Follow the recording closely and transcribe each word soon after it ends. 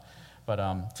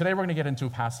But today we're going to get into a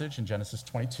passage in Genesis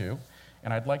 22,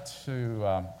 and I'd like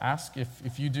to ask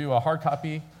if you do a hard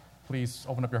copy, please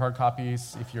open up your hard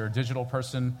copies. If you're a digital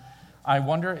person, I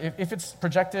wonder if it's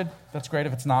projected, that's great.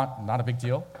 If it's not a big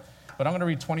deal. But I'm going to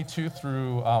read 22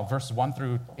 through verses 1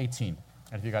 through 18,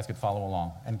 and if you guys could follow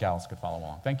along, and gals could follow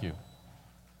along. Thank you.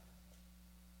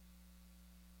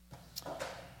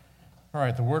 All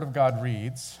right, the Word of God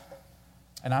reads,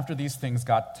 "And after these things,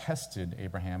 God tested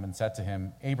Abraham and said to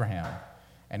him, 'Abraham.'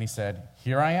 And he said,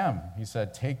 'Here I am.' He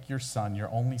said, 'Take your son, your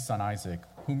only son Isaac,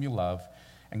 whom you love,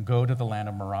 and go to the land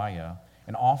of Moriah,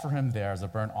 and offer him there as a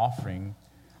burnt offering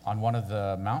on one of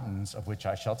the mountains of which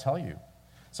I shall tell you.'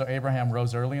 So Abraham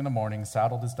rose early in the morning,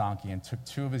 saddled his donkey, and took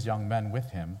 2 of his young men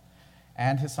with him,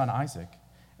 and his son Isaac.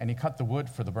 And he cut the wood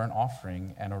for the burnt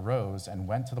offering, and arose and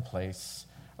went to the place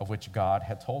of which God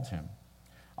had told him.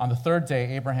 On the 3rd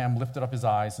day, Abraham lifted up his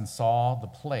eyes and saw the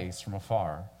place from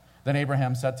afar. Then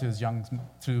Abraham said to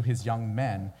his young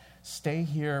men, 'Stay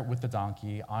here with the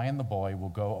donkey. I and the boy will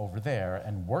go over there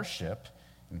and worship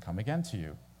and come again to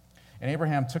you.' And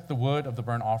Abraham took the wood of the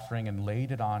burnt offering and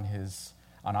laid it on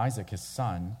Isaac his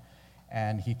son,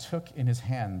 and he took in his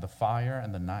hand the fire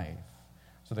and the knife.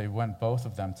 So they went both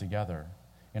of them together.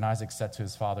 And Isaac said to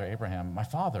his father Abraham, 'My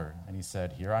father.' And he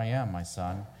said, 'Here I am, my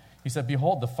son.' He said,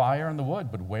 'Behold, the fire and the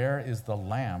wood, but where is the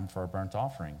lamb for a burnt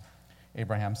offering?'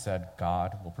 Abraham said,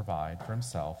 'God will provide for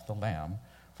himself the lamb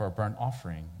for a burnt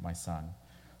offering, my son.'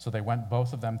 So they went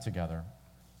both of them together.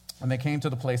 When they came to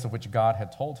the place of which God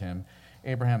had told him,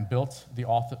 Abraham built the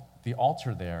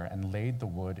altar there and laid the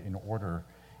wood in order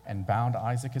and bound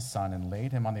Isaac his son and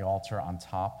laid him on the altar on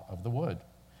top of the wood.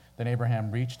 Then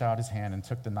Abraham reached out his hand and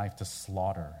took the knife to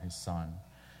slaughter his son.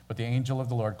 But the angel of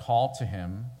the Lord called to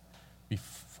him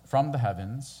from the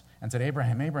heavens and said,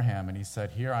 'Abraham, Abraham.' And he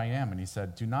said, 'Here I am.' And he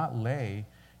said, 'Do not lay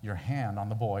your hand on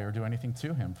the boy or do anything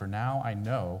to him, for now I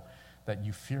know that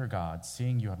you fear God,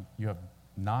 seeing you have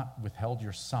not withheld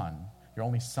your son, your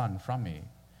only son, from me.'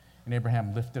 And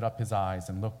Abraham lifted up his eyes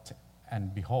and looked,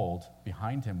 and behold,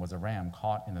 behind him was a ram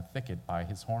caught in a thicket by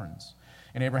his horns.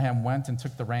 And Abraham went and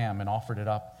took the ram and offered it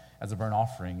up as a burnt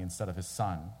offering instead of his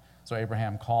son. So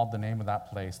Abraham called the name of that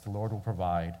place, 'The Lord will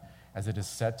provide,' as it is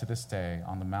said to this day,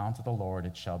 'On the mount of the Lord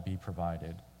it shall be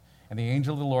provided.' And the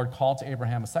angel of the Lord called to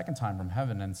Abraham a second time from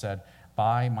heaven and said,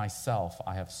 'By myself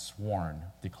I have sworn,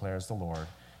 declares the Lord,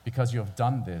 because you have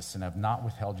done this and have not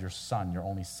withheld your son, your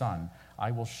only son,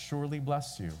 I will surely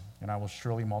bless you, and I will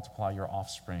surely multiply your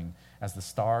offspring as the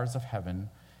stars of heaven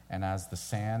and as the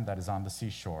sand that is on the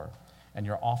seashore. And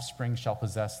your offspring shall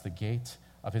possess the gate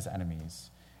of his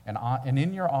enemies. And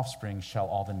in your offspring shall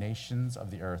all the nations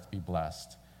of the earth be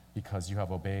blessed, because you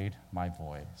have obeyed my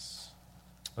voice.'"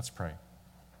 Let's pray.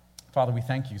 Father, we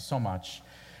thank you so much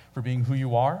for being who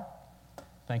you are.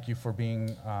 Thank you for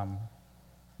being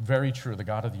very true, the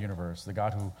God of the universe, the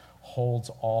God who holds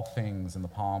all things in the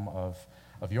palm of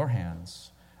your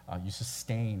hands. You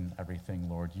sustain everything,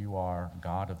 Lord. You are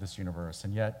God of this universe,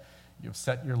 and yet you've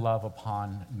set your love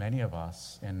upon many of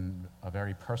us in a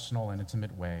very personal and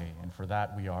intimate way, and for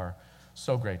that we are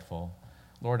so grateful.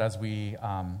 Lord, as we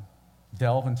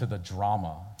delve into the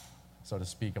drama, so to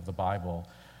speak, of the Bible,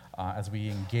 as we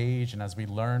engage and as we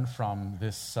learn from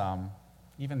this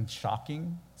even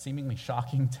seemingly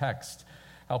shocking text,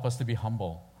 help us to be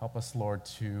humble. Help us, Lord,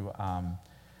 to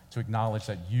acknowledge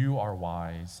that you are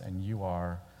wise and that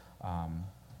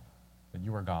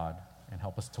you are God, and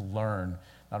help us to learn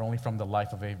not only from the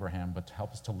life of Abraham, but to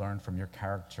help us to learn from your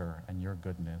character and your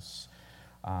goodness.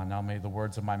 Now may the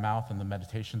words of my mouth and the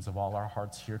meditations of all our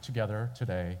hearts here together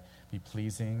today be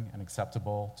pleasing and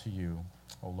acceptable to you,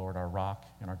 O Lord, our rock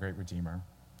and our great Redeemer.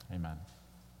 Amen.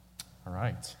 All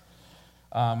right.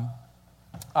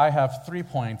 I have 3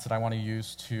 points that I want to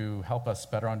use to help us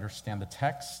better understand the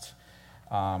text,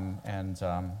 and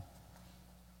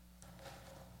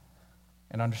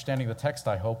understanding the text,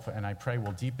 I hope and I pray,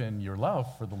 will deepen your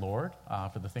love for the Lord,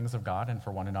 for the things of God, and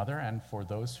for one another, and for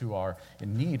those who are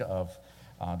in need of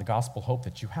the gospel hope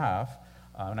that you have.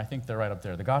 And I think they're right up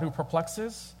there. The God who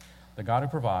perplexes, the God who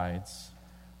provides,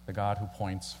 the God who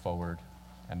points forward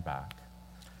and back.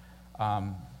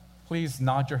 Please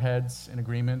nod your heads in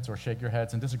agreement or shake your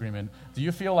heads in disagreement. Do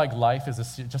you feel like life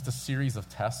is just a series of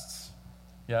tests?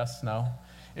 Yes? No?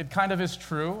 It kind of is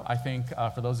true, I think,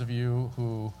 for those of you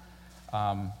who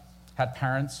had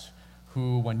parents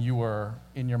who, when you were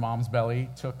in your mom's belly,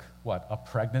 took, a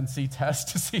pregnancy test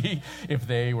to see if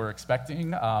they were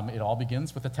expecting. It all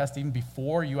begins with a test even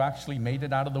before you actually made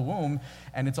it out of the womb,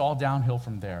 and it's all downhill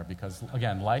from there because,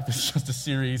 again, life is just a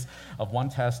series of one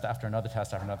test after another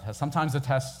test after another test. Sometimes the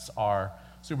tests are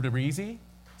super duper easy.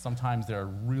 Sometimes they're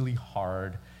really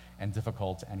hard, and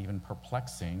difficult and even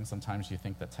perplexing. Sometimes you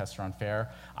think that tests are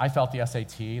unfair. I felt the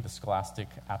SAT, the Scholastic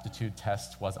Aptitude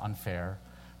Test, was unfair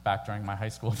back during my high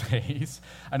school days.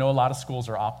 I know a lot of schools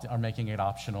are making it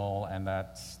optional, and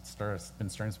that's been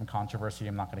stirring some controversy.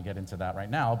 I'm not going to get into that right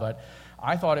now, but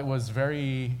I thought it was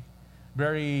very,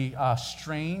 very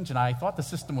strange, and I thought the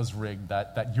system was rigged,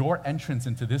 that your entrance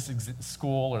into this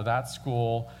school or that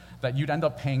school that you'd end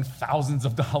up paying thousands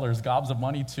of dollars, gobs of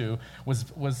money to,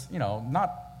 was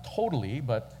not totally,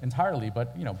 but entirely,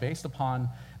 but based upon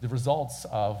the results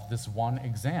of this one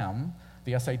exam,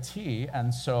 the SAT,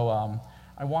 and so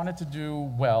I wanted to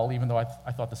do well, even though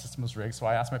I thought the system was rigged. So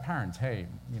I asked my parents, hey,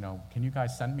 can you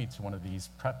guys send me to one of these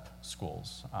prep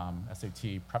schools,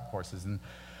 SAT prep courses? And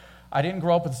I didn't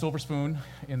grow up with a silver spoon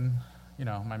in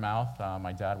my mouth.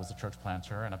 My dad was a church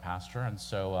planter and a pastor, and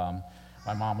so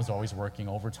my mom was always working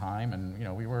overtime, and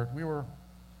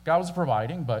God was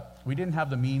providing, but we didn't have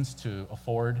the means to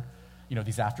afford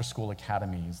these after-school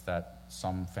academies that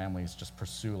some families just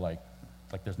pursue like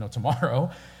there's no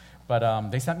tomorrow.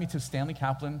 But they sent me to Stanley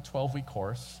Kaplan 12-week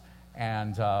course,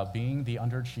 and being the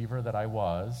underachiever that I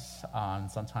was,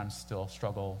 and sometimes still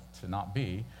struggle to not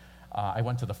be, I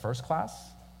went to the first class,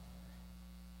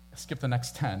 skipped the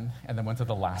next 10, and then went to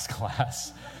the last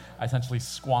class. I essentially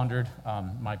squandered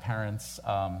my parents'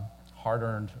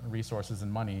 hard-earned resources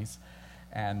and monies,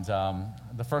 and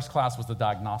the first class was the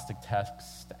diagnostic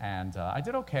test, and I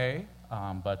did okay,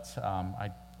 but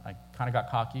I kind of got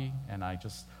cocky, and I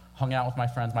just hung out with my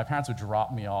friends. My parents would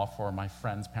drop me off, or my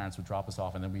friends' parents would drop us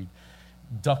off, and then we'd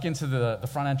duck into the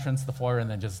front entrance, the foyer, and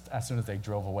then just as soon as they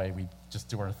drove away, we'd just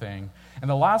do our thing. And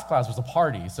the last class was a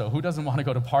party, so who doesn't want to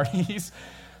go to parties?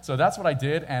 So that's what I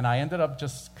did, and I ended up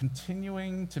just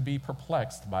continuing to be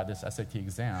perplexed by this SAT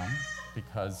exam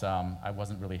because I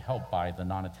wasn't really helped by the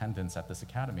non-attendance at this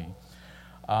academy.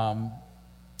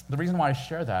 The reason why I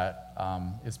share that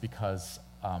is because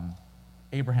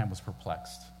Abraham was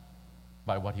perplexed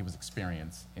by what he was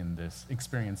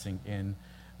experiencing in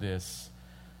this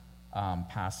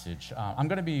passage. I'm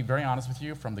going to be very honest with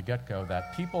you from the get-go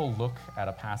that people look at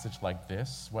a passage like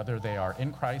this, whether they are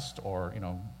in Christ or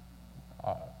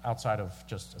outside of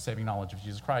just saving knowledge of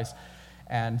Jesus Christ,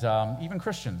 and even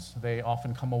Christians, they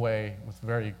often come away with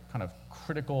very kind of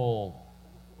critical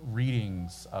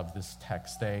readings of this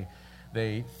text.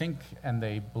 They think and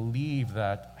they believe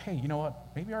that, hey, you know what,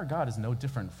 maybe our God is no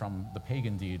different from the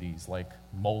pagan deities like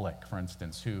Molech, for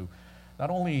instance, who not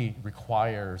only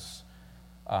requires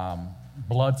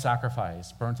blood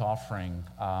sacrifice, burnt offering,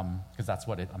 because that's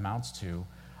what it amounts to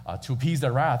appease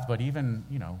their wrath, but even,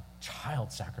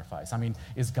 child sacrifice. I mean,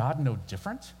 is God no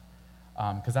different?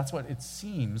 Because that's what it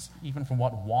seems, even from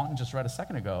what Juan just read a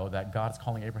second ago, that God is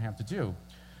calling Abraham to do.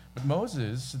 But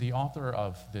Moses, the author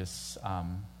of this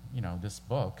this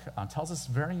book, tells us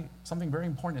something very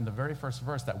important in the very first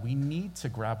verse that we need to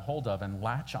grab hold of and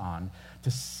latch on to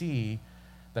see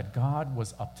that God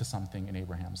was up to something in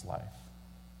Abraham's life.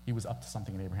 He was up to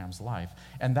something in Abraham's life.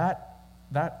 And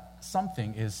that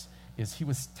something is he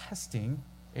was testing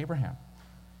Abraham.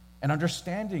 And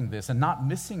understanding this and not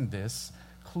missing this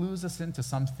clues us into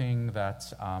something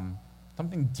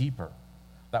something deeper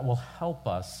that will help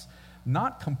us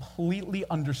not completely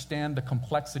understand the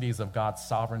complexities of God's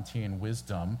sovereignty and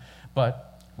wisdom,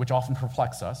 but which often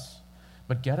perplex us,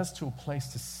 but get us to a place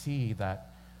to see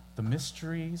that the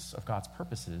mysteries of God's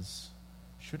purposes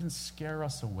shouldn't scare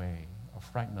us away or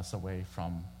frighten us away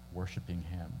from worshiping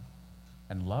Him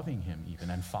and loving Him even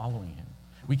and following Him.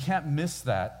 We can't miss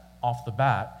that off the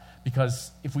bat,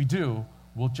 because if we do,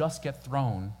 we'll just get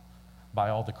thrown by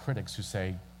all the critics who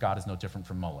say God is no different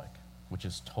from Molech, which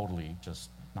is totally just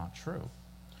not true.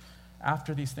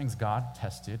 After these things, God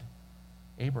tested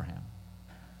Abraham.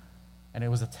 And it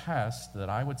was a test that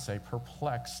I would say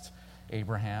perplexed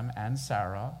Abraham and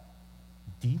Sarah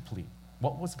deeply.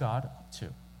 What was God up to?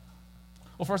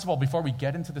 Well, first of all, before we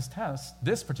get into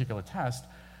this particular test,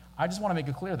 I just want to make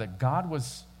it clear that God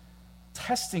was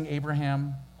testing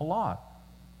Abraham a lot,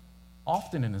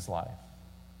 often in his life.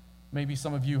 Maybe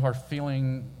some of you are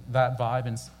feeling that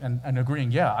vibe and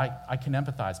agreeing, yeah, I can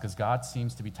empathize because God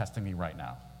seems to be testing me right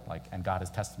now, and God has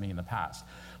tested me in the past.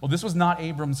 Well, this was not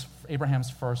Abraham's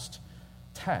first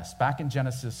test. Back in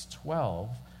Genesis 12,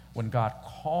 when God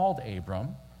called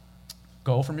Abram,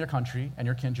 go from your country and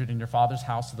your kindred and your father's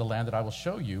house to the land that I will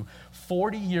show you,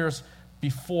 40 years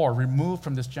before, removed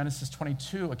from this Genesis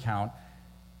 22 account,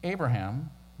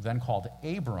 Abraham, then called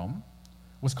Abram,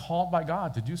 was called by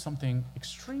God to do something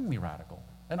extremely radical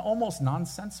and almost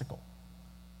nonsensical.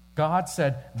 God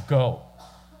said, go.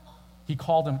 He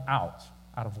called him out.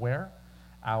 Out of where?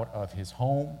 out of his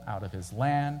home, out of his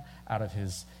land, out of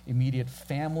his immediate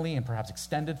family and perhaps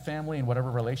extended family and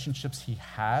whatever relationships he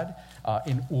had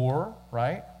in Ur,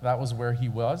 right? That was where he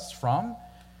was from.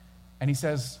 And he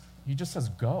just says,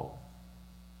 go.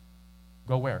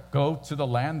 Go where? Go to the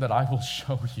land that I will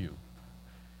show you.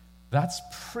 That's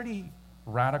pretty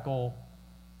radical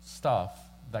stuff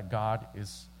that God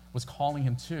was calling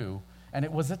him to, and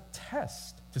it was a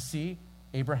test to see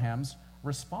Abraham's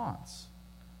response.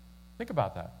 Think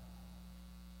about that.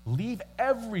 Leave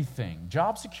everything,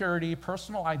 job security,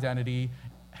 personal identity,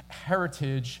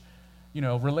 heritage,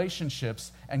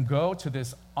 relationships, and go to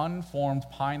this unformed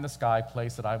pie-in-the-sky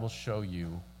place that I will show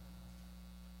you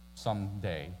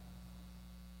someday,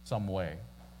 some way.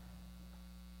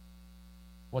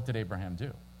 What did Abraham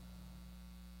do?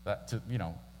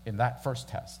 In that first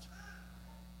test,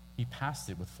 he passed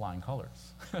it with flying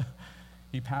colors.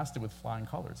 He passed it with flying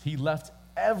colors. He left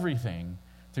everything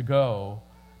to go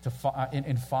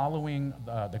in following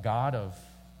the God of,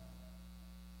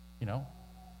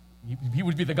 he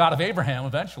would be the God of Abraham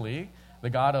eventually, the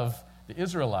God of the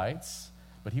Israelites,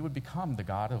 but he would become the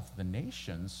God of the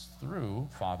nations through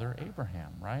Father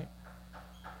Abraham, right?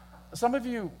 Some of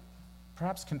you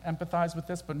perhaps can empathize with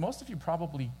this, but most of you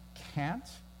probably can't.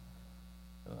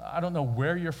 I don't know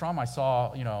where you're from. I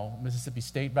saw, Mississippi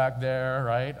State back there,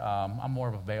 right? I'm more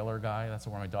of a Baylor guy. That's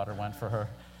where my daughter went for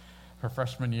her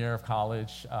freshman year of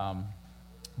college.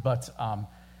 But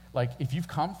if you've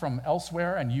come from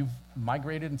elsewhere and you've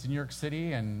migrated into New York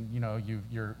City and,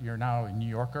 you're now a New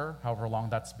Yorker, however long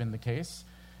that's been the case,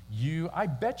 I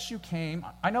bet you came.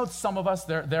 I know some of us,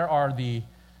 there are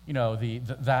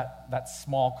that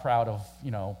small crowd of,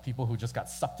 people who just got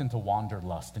sucked into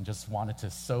wanderlust and just wanted to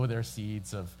sow their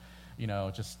seeds of,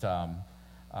 just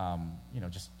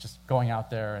going out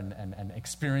there and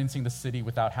experiencing the city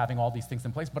without having all these things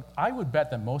in place. But I would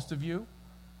bet that most of you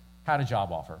had a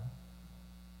job offer,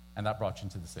 and that brought you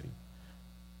into the city.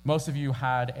 Most of you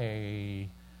had an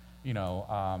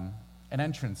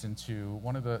entrance into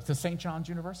to St. John's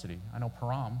University. I know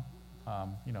Param,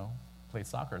 played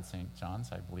soccer at St.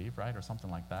 John's, I believe, right? Or something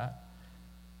like that.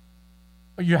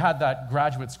 You had that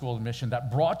graduate school admission that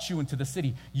brought you into the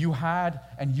city. You had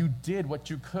and you did what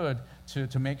you could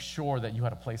to make sure that you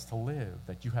had a place to live,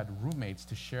 that you had roommates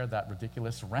to share that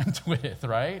ridiculous rent with,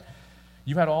 right?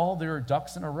 You had all their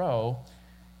ducks in a row,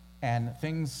 and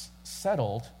things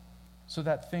settled so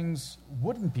that things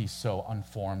wouldn't be so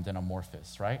unformed and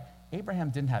amorphous, right? Abraham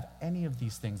didn't have any of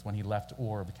these things when he left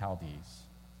Ur of the Chaldees.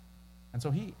 And so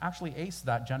he actually aced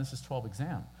that Genesis 12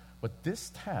 exam. But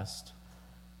this test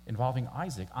involving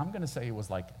Isaac, I'm going to say it was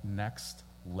like next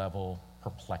level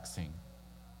perplexing.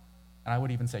 And I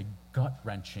would even say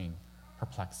gut-wrenching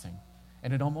perplexing.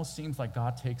 And it almost seems like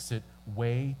God takes it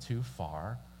way too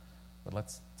far. But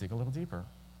let's dig a little deeper.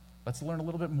 Let's learn a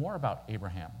little bit more about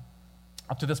Abraham.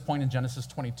 Up to this point in Genesis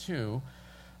 22,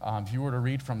 if you were to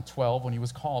read from 12 when he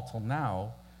was called till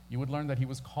now, you would learn that he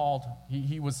was called,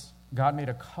 God made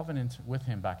a covenant with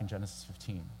him back in Genesis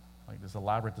 15. Like this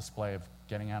elaborate display of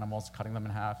getting animals, cutting them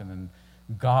in half, and then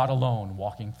God alone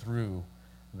walking through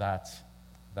that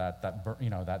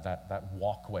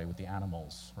walkway with the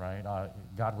animals, right?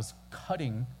 God was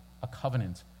cutting a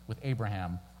covenant with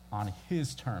Abraham on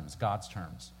his terms, God's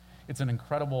terms. It's an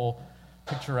incredible,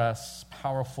 picturesque,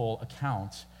 powerful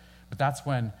account, but that's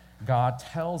when God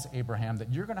tells Abraham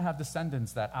that you're going to have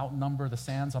descendants that outnumber the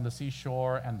sands on the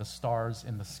seashore and the stars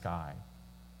in the sky.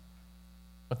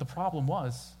 But the problem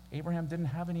was, Abraham didn't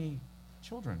have any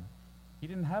children. He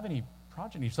didn't have any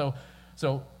progeny. So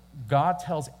God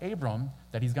tells Abram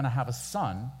that he's going to have a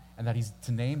son and that he's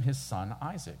to name his son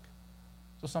Isaac.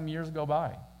 So some years go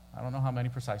by. I don't know how many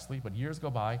precisely, but years go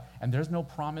by, and there's no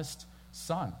promised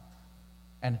son.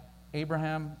 And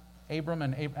Abram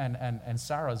and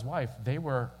Sarah's wife, they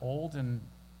were old and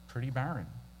pretty barren.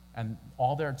 And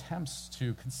all their attempts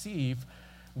to conceive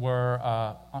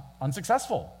were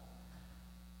unsuccessful.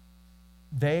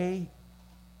 They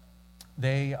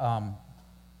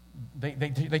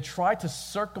tried to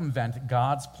circumvent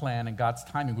God's plan and God's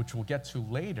timing, which we'll get to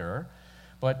later,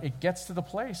 but it gets to the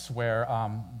place where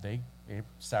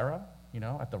Sarah,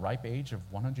 at the ripe age of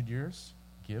 100 years,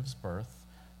 gives birth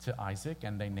to Isaac,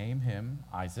 and they name him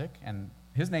Isaac, and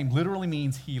his name literally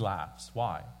means he laughs.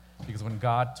 Why? Because when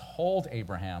God told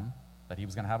Abraham that he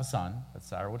was going to have a son, that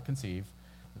Sarah would conceive,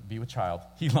 be with child,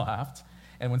 he laughed.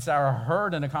 And when Sarah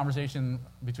heard in a conversation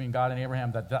between God and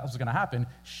Abraham that was going to happen,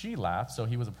 she laughed, so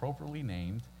he was appropriately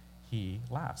named He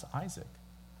Laughs, Isaac.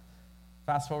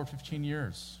 Fast forward 15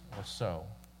 years or so,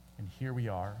 and here we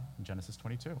are in Genesis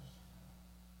 22.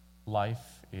 Life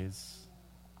is,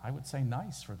 I would say,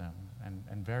 nice for them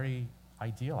and very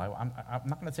ideal. I'm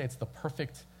not going to say it's the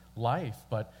perfect life,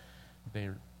 but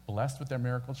they're blessed with their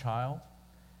miracle child.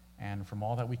 And from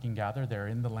all that we can gather, they're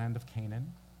in the land of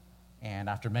Canaan. And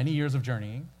after many years of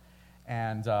journeying,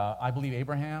 and I believe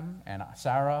Abraham and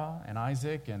Sarah and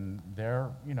Isaac and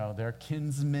their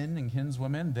kinsmen and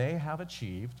kinswomen, they have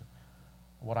achieved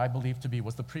what I believe to be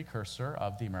was the precursor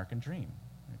of the American dream,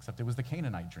 except it was the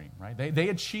Canaanite dream, right? They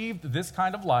achieved this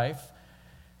kind of life,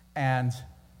 and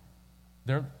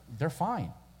they're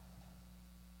fine.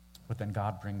 But then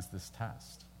God brings this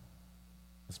test,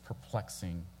 this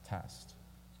perplexing test.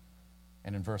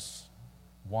 And in verse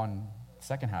 1,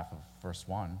 second half of verse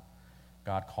 1,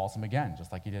 God calls him again,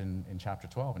 just like he did in chapter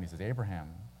 12, and he says, Abraham.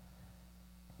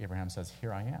 Abraham says,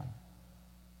 here I am.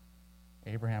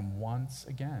 Abraham once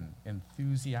again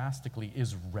enthusiastically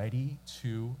is ready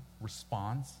to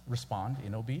respond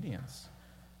in obedience,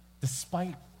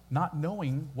 despite not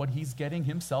knowing what he's getting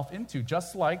himself into,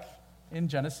 just like in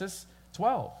Genesis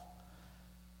 12.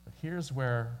 But here's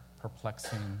where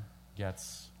perplexing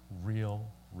gets real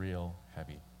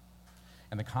heavy.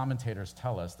 And the commentators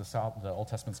tell us, the Old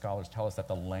Testament scholars tell us that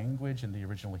the language in the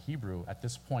original Hebrew at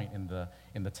this point in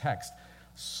the text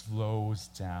slows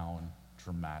down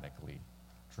dramatically,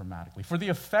 for the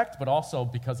effect, but also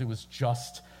because it was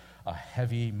just a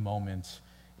heavy moment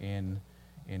in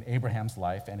Abraham's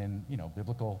life and in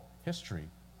biblical history.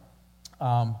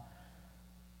 And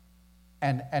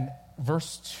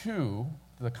verse 2,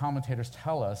 the commentators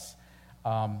tell us,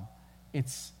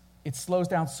 it slows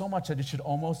down so much that it should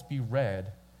almost be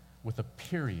read with a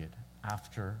period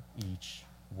after each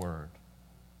word.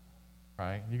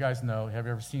 Right? You guys know, have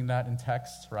you ever seen that in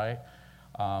text, right?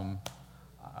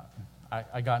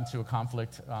 I got into a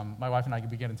conflict. My wife and I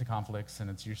get into conflicts, and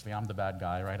it's usually I'm the bad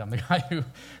guy, right? I'm the guy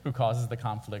who causes the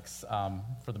conflicts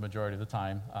for the majority of the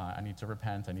time. I need to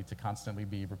repent. I need to constantly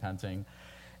be repenting.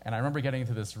 And I remember getting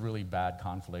into this really bad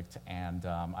conflict, and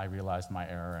I realized my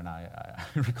error, and I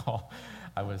recall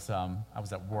I was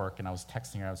at work, and I was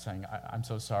texting her. I was saying, I'm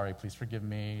so sorry. Please forgive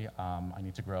me. I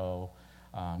need to grow.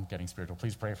 Getting spiritual.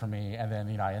 Please pray for me. And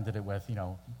then, I ended it with,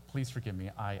 please forgive me.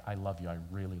 I love you. I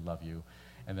really love you.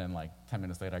 And then 10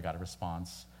 minutes later, I got a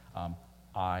response.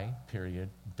 I, period,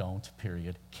 don't,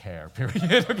 period, care,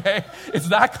 period. Okay? It's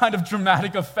that kind of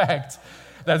dramatic effect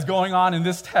that's going on in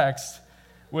this text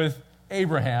with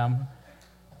Abraham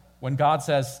when God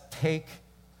says, take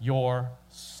your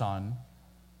son,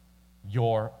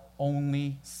 your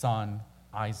only son,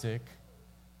 Isaac,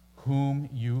 whom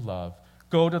you love,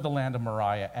 go to the land of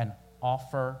Moriah and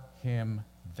offer him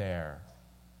there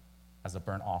as a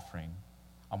burnt offering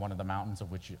on one of the mountains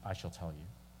of which I shall tell you.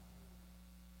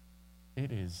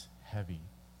 It is heavy.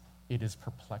 It is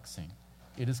perplexing.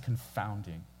 It is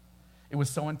confounding. It was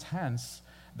so intense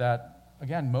that,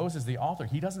 again, Moses, the author,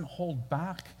 he doesn't hold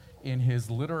back in his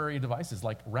literary devices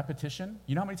like repetition.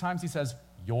 You know how many times he says,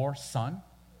 your son,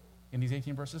 in these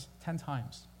 18 verses? 10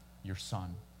 times. Your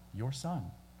son, your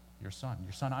son, your son,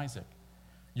 your son Isaac.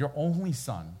 Your only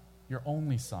son, your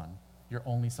only son, your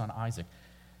only son Isaac.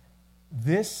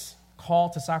 This call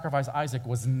to sacrifice Isaac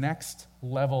was next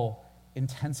level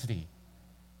intensity.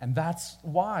 And that's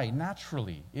why,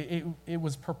 naturally, it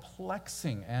was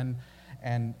perplexing and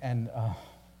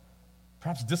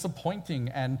perhaps disappointing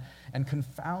and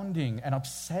confounding and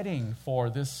upsetting for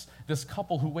this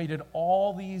couple who waited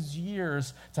all these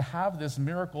years to have this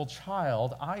miracle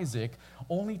child, Isaac,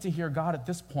 only to hear God at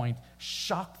this point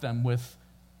shock them with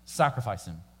sacrifice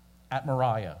him at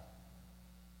Moriah.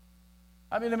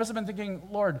 I mean, they must have been thinking,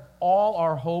 Lord, all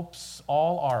our hopes,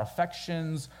 all our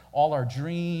affections, all our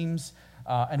dreams,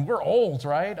 and we're old,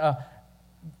 right?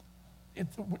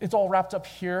 It's all wrapped up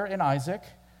here in Isaac.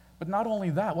 But not only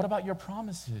that, what about your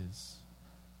promises?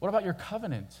 What about your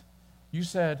covenant? You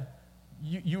said,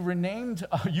 you renamed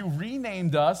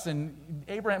us, and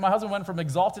Abraham, my husband, went from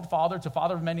exalted father to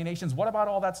father of many nations. What about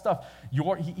all that stuff?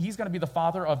 He's going to be the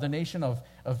father of the nation of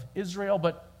Israel,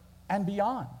 and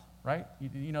beyond, right?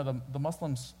 The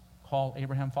Muslims call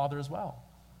Abraham father as well.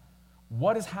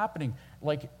 What is happening?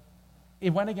 It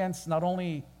went against not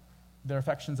only their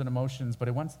affections and emotions, but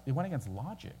it went against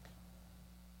logic.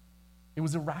 It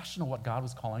was irrational what God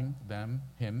was calling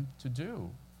him to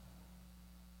do.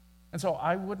 And so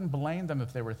I wouldn't blame them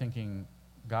if they were thinking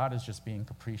God is just being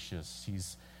capricious.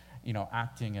 He's,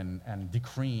 acting and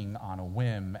decreeing on a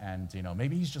whim, and,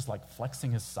 maybe he's just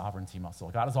flexing his sovereignty muscle.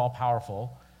 God is all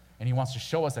powerful, and he wants to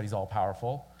show us that he's all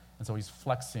powerful, and so he's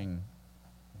flexing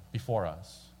before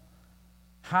us.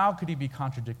 How could he be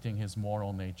contradicting his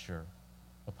moral nature,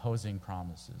 opposing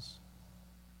promises?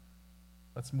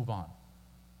 Let's move on,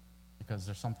 because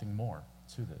there's something more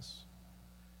to this.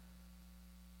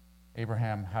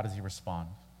 Abraham, how does he respond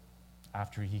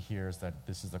after he hears that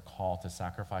this is a call to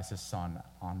sacrifice his son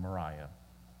on Moriah?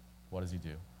 What does he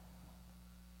do?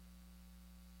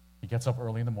 He gets up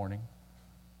early in the morning.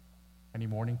 Any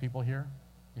morning people here?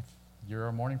 If you're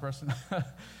a morning person,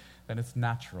 then it's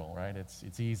natural, right?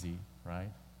 It's easy, right?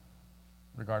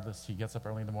 Regardless, he gets up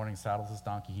early in the morning, saddles his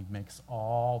donkey, he makes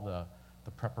all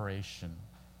the preparation,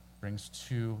 brings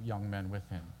 2 young men with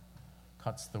him,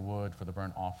 cuts the wood for the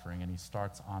burnt offering, and he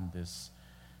starts on this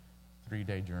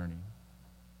 3-day journey.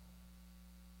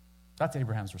 That's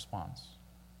Abraham's response.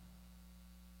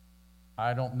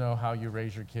 I don't know how you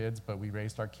raise your kids, but we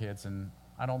raised our kids, and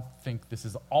I don't think this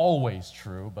is always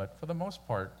true, but for the most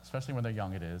part, especially when they're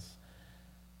young, it is.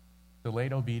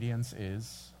 Delayed obedience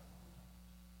is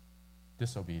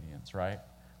disobedience, right?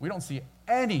 We don't see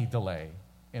any delay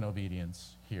in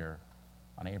obedience here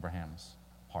on Abraham's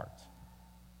part.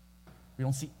 We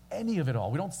don't see any of it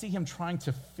all. We don't see him trying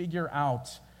to figure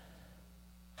out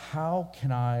how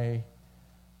can I,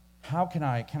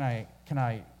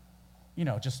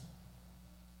 just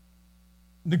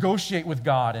negotiate with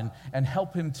God and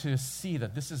help him to see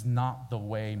that this is not the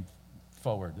way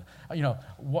forward.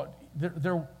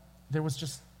 There was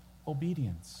just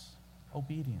obedience.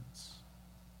 Obedience.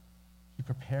 He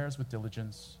prepares with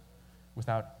diligence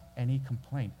without any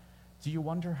complaint. Do you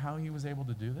wonder how he was able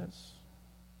to do this?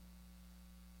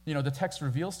 The text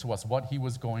reveals to us what he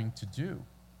was going to do,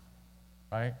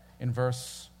 right? In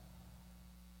verse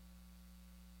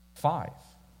 5.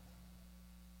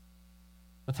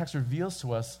 The text reveals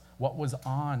to us what was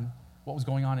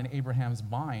going on in Abraham's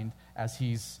mind as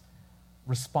he's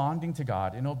responding to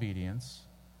God in obedience,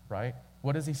 right?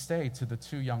 What does he say to the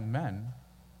 2 young men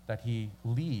that he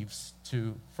leaves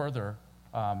to further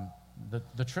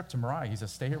the trip to Moriah? He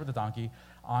says, stay here with the donkey.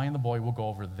 I and the boy will go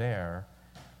over there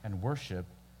and worship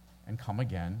and come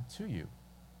again to you.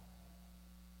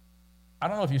 I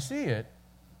don't know if you see it,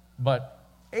 but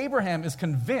Abraham is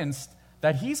convinced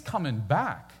that he's coming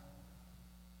back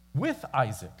with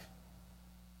Isaac.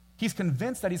 He's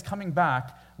convinced that he's coming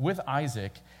back with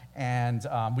Isaac, and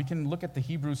we can look at the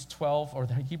Hebrews 12 or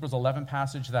the Hebrews 11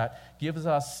 passage that gives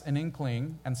us an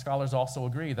inkling, and scholars also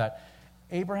agree that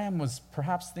Abraham was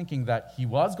perhaps thinking that he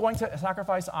was going to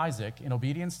sacrifice Isaac in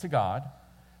obedience to God,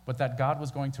 but that God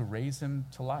was going to raise him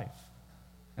to life,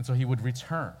 and so he would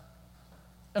return.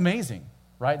 Amazing,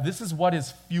 right? This is what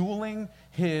is fueling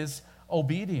his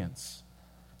obedience.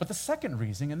 But the second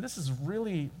reason, and this is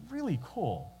really, really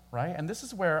cool, right? And this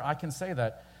is where I can say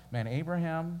that, man,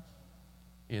 Abraham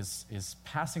is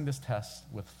passing this test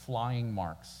with flying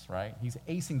marks, right? He's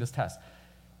acing this test.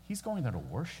 He's going there to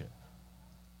worship,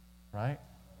 right?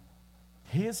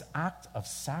 His act of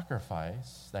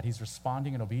sacrifice that he's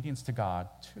responding in obedience to God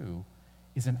to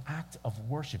is an act of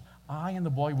worship. I and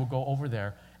the boy will go over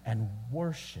there and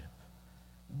worship.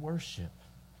 Worship.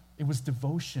 It was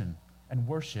devotion and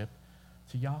worship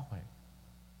to Yahweh.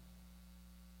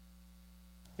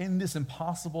 In this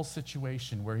impossible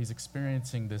situation where he's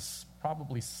experiencing this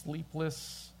probably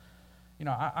sleepless,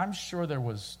 I'm sure there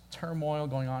was turmoil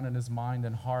going on in his mind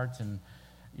and heart, and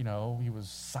he was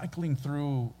cycling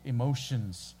through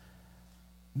emotions.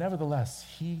 Nevertheless,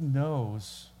 he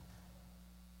knows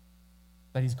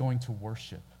that he's going to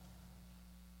worship.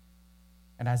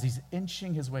 And as he's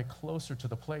inching his way closer to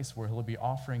the place where he'll be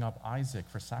offering up Isaac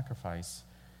for sacrifice,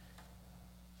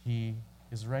 he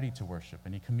is ready to worship,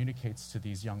 and he communicates to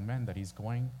these young men that he's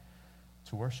going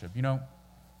to worship.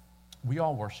 We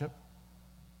all worship,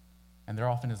 and there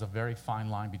often is a very fine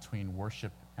line between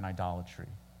worship and idolatry,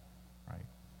 right?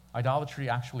 Idolatry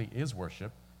actually is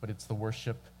worship, but it's the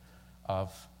worship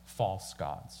of false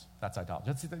gods. That's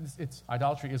idolatry.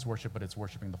 Idolatry is worship, but it's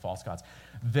worshiping the false gods.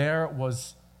 There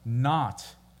was not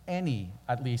any,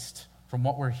 at least from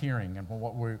what we're hearing and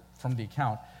from the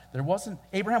account,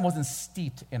 Abraham wasn't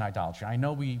steeped in idolatry. I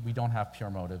know we don't have pure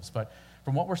motives, but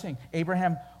from what we're seeing,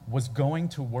 Abraham was going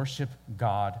to worship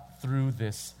God through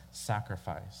this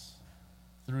sacrifice.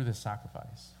 Through this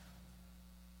sacrifice.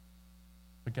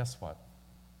 But guess what?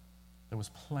 There was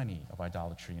plenty of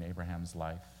idolatry in Abraham's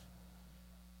life,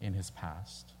 in his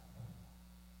past.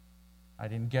 I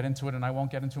didn't get into it, and I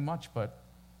won't get into much, but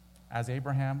as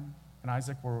Abraham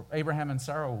and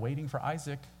Sarah were waiting for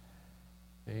Isaac,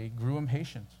 they grew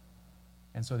impatient.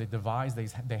 And so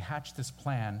they hatched this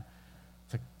plan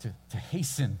to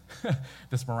hasten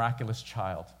this miraculous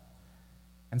child.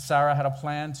 And Sarah had a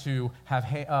plan to have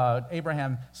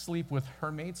Abraham sleep with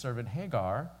her maidservant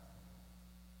Hagar,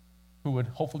 who would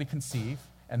hopefully conceive,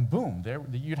 and boom,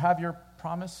 you'd have your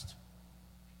promised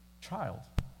child.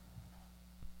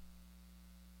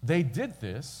 They did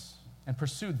this, and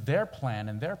pursued their plan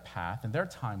and their path and their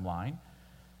timeline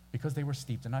because they were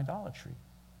steeped in idolatry,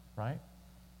 right?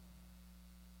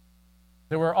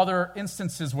 There were other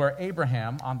instances where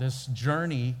Abraham, on this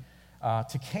journey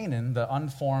to Canaan, the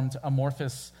unformed,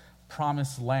 amorphous,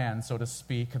 promised land, so to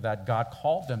speak, that God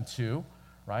called them to,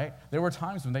 right? There were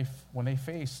times when they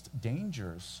faced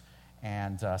dangers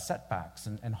and setbacks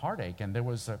and heartache. And there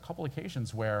was a couple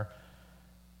occasions where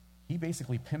he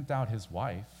basically pimped out his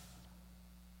wife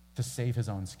to save his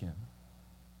own skin.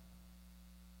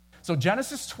 So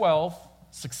Genesis 12,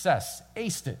 success,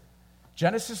 aced it.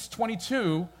 Genesis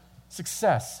 22,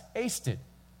 success, aced it.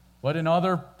 But in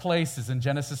other places, in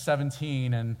Genesis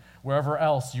 17 and wherever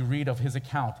else you read of his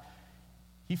account,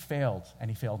 he failed, and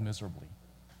he failed miserably.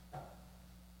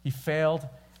 He failed,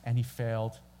 and he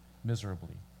failed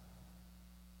miserably.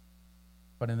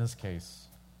 But in this case,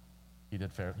 he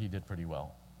did pretty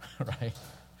well, right?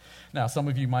 Now, some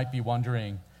of you might be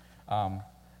wondering,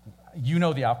 you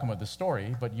know the outcome of the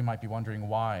story, but you might be wondering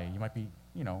why. You might be,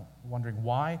 wondering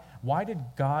why did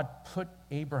God put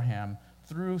Abraham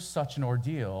through such an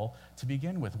ordeal to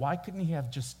begin with? Why couldn't he have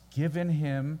just given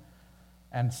him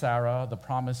and Sarah the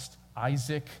promised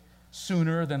Isaac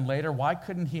sooner than later? Why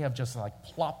couldn't he have just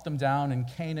plopped them down in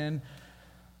Canaan?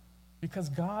 Because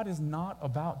God is not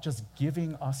about just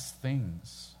giving us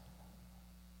things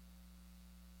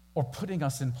or putting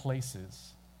us in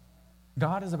places.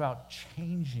 God is about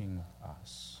changing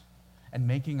us and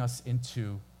making us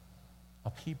into a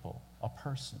people, a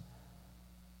person,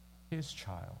 his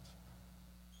child.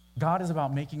 God is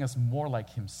about making us more like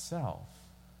himself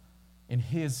in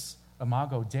his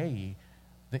imago Dei,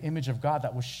 the image of God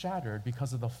that was shattered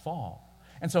because of the fall.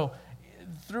 And so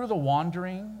through the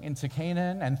wandering into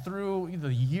Canaan and through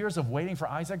the years of waiting for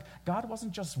Isaac, God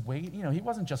wasn't just he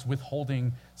wasn't just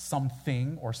withholding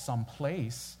something or some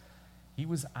place. He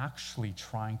was actually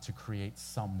trying to create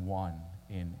someone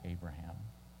in Abraham.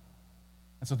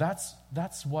 And so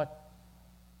that's what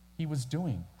he was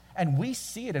doing. And we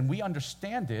see it and we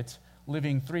understand it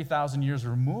living 3,000 years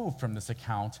removed from this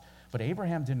account, but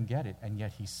Abraham didn't get it, and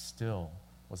yet he still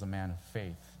was a man of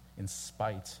faith in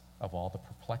spite of all the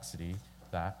perplexity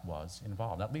that was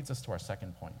involved. That leads us to our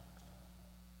second point.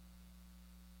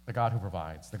 The God who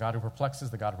provides. The God who perplexes,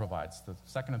 the God who provides. The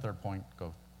second and third point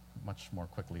go much more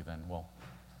quickly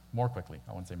more quickly.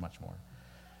 I wouldn't say much more.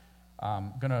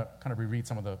 I'm going to kind of reread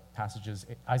some of the passages.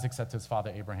 Isaac said to his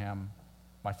father Abraham,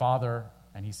 "My father,"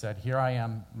 and he said, "Here I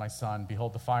am, my son.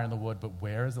 Behold the fire and the wood, but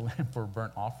where is the lamb for a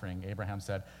burnt offering?" Abraham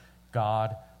said,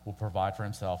 "God will provide for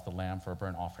himself the lamb for a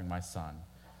burnt offering, my son."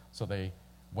 So they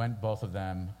went, both of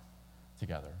them,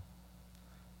 together.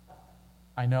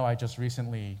 I know I just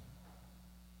recently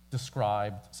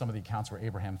described some of the accounts where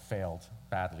Abraham failed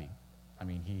badly. I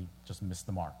mean, he just missed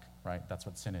the mark, right? That's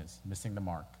what sin is, missing the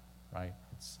mark, right?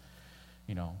 It's,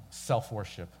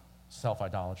 self-worship,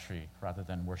 self-idolatry, rather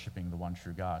than worshiping the one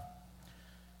true God.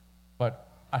 But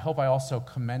I hope I also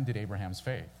commended Abraham's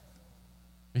faith,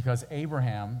 because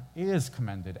Abraham is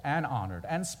commended and honored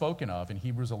and spoken of in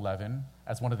Hebrews 11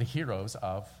 as one of the heroes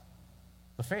of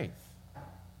the faith.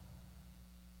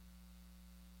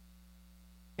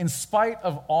 In spite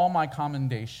of all my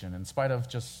commendation, in spite of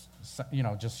just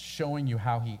showing you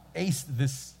how he aced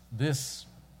this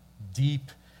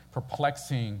deep,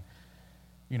 perplexing,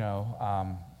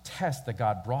 test that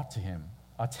God brought to him,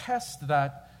 a test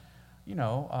that,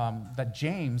 that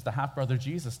James, the half-brother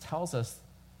Jesus, tells us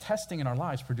testing in our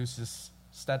lives produces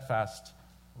steadfastness,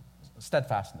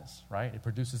 right? It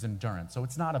produces endurance. So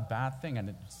it's not a bad thing, and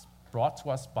it's brought to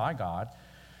us by God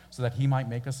so that he might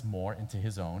make us more into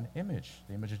his own image,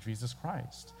 the image of Jesus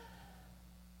Christ.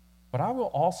 But I will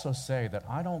also say that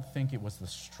I don't think it was the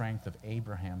strength of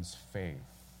Abraham's faith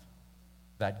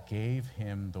that gave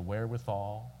him the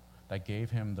wherewithal, that gave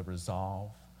him the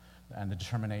resolve and the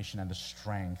determination and the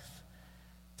strength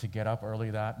to get up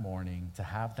early that morning, to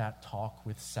have that talk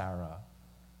with Sarah,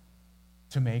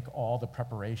 to make all the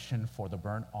preparation for the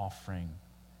burnt offering,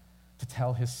 to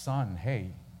tell his son,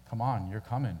 "Hey, come on, you're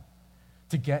coming,"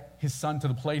 to get his son to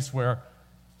the place where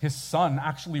his son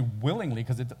actually willingly,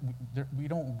 because we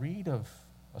don't read of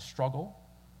a struggle,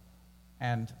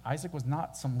 and Isaac was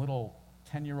not some little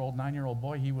 10-year-old, 9-year-old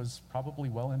boy. He was probably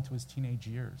well into his teenage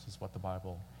years, is what the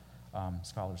Bible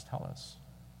scholars tell us.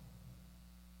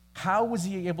 How was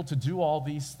he able to do all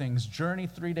these things, journey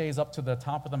 3 days up to the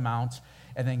top of the mount,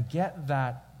 and then get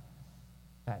that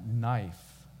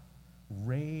knife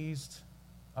raised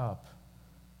up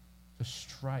to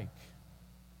strike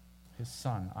his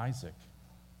son, Isaac,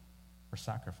 for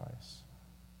sacrifice?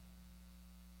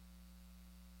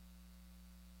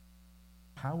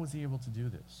 How was he able to do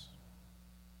this?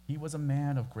 He was a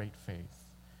man of great faith.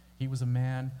 He was a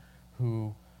man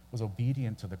who was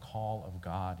obedient to the call of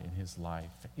God in his life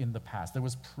in the past. There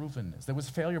was provenness. There was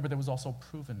failure, but there was also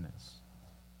provenness.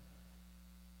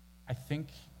 I think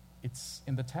it's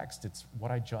in the text. It's what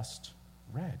I just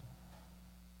read.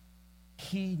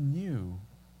 He knew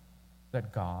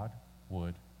that God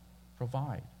would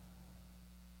provide.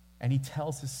 And he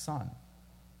tells his son,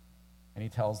 and he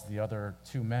tells the other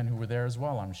two men who were there as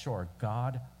well, I'm sure,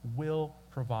 God will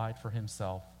provide for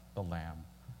himself the lamb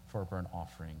for a burnt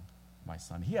offering, my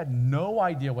son. He had no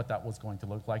idea what that was going to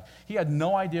look like. He had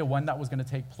no idea when that was going to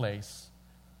take place.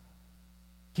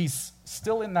 He's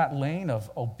still in that lane of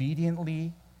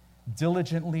obediently,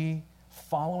 diligently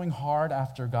following hard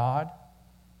after God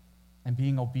and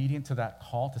being obedient to that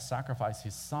call to sacrifice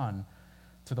his son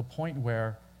to the point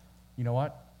where, you know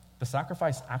what? The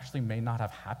sacrifice actually may not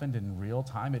have happened in real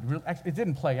time. It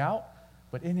didn't play out,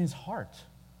 but in his heart,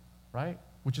 right?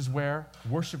 Which is where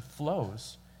worship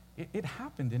flows. It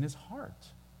happened in his heart.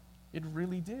 It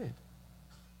really did.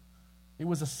 It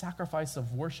was a sacrifice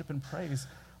of worship and praise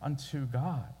unto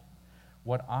God.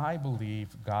 What I believe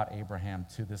got Abraham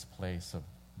to this place of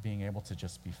being able to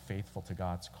just be faithful to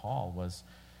God's call was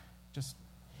just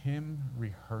him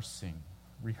rehearsing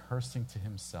to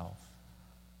himself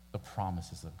the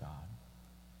promises of God,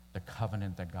 the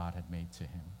covenant that God had made to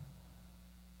him.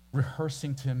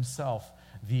 Rehearsing to himself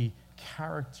the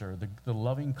character, the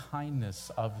loving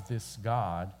kindness of this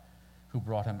God who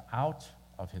brought him out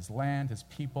of his land, his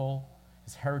people,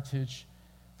 his heritage,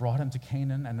 brought him to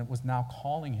Canaan, and it was now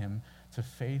calling him to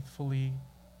faithfully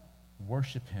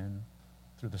worship him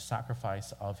through the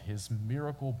sacrifice of his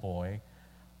miracle boy,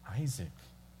 Isaac.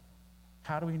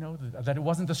 How do we know that? That it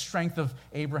wasn't the strength of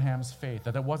Abraham's faith,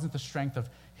 that it wasn't the strength of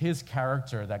his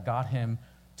character that got him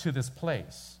to this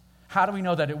place. How do we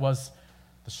know that it was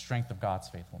the strength of God's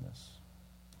faithfulness,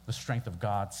 the strength of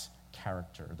God's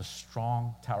character, the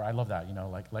strong tower? I love that,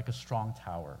 like a strong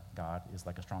tower. God is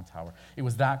like a strong tower. It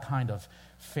was that kind of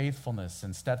faithfulness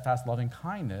and steadfast loving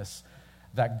kindness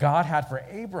that God had for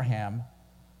Abraham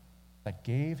that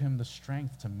gave him the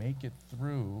strength to make it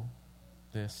through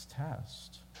this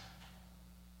test.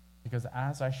 Because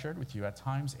as I shared with you, at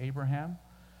times Abraham,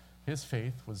 his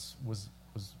faith was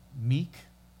meek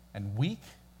and weak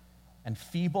and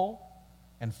feeble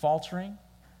and faltering.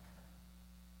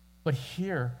 But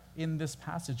here in this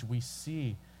passage, we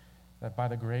see that by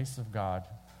the grace of God,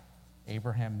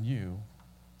 Abraham knew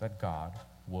that God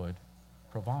would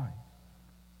provide.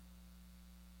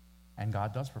 And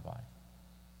God does provide.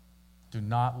 Do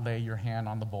not lay your hand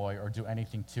on the boy or do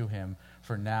anything to him,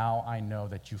 for now I know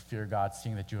that you fear God,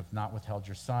 seeing that you have not withheld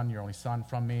your son, your only son,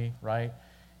 from me, right?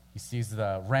 He sees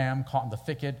the ram caught in the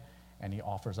thicket, and he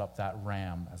offers up that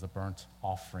ram as a burnt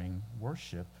offering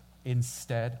worship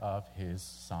instead of his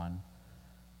son,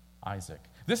 Isaac.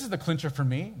 This is the clincher for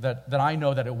me, that I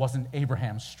know that it wasn't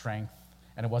Abraham's strength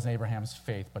and it wasn't Abraham's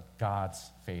faith, but God's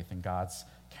faith and God's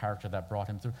character that brought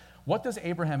him through. What does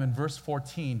Abraham in verse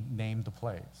 14 name the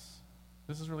place?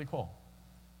 This is really cool.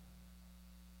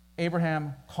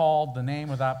 Abraham called the name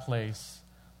of that place,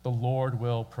 the Lord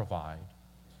will provide.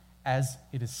 As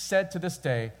it is said to this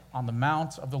day, on the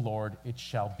mount of the Lord it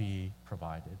shall be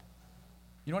provided.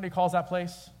 You know what he calls that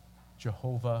place?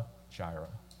 Jehovah Jireh.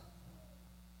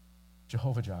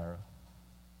 Jehovah Jireh.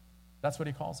 That's what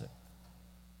he calls it.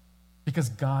 Because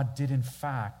God did in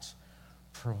fact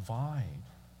provide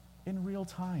in real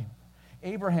time.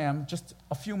 Abraham, just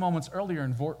a few moments earlier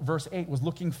in verse 8, was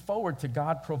looking forward to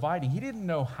God providing. He didn't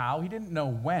know how, he didn't know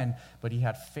when, but he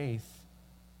had faith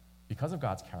because of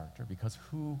God's character, because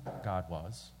who God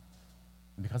was,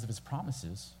 and because of his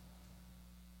promises.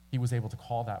 He was able to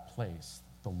call that place,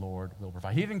 the Lord will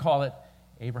provide. He didn't call it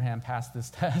Abraham passed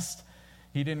this test.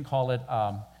 He didn't call it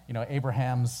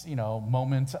Abraham's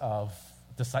moment of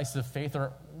decisive faith,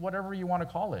 or whatever you want to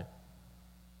call it.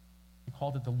 He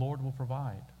called it the Lord will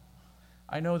provide.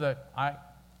 I know that I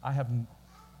have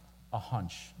a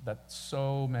hunch that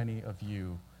so many of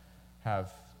you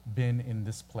have been in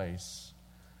this place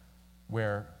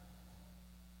where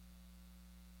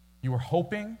you were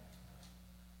hoping,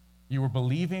 you were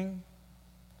believing,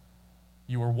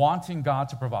 you were wanting God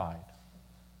to provide.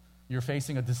 You're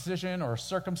facing a decision or a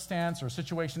circumstance or a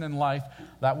situation in life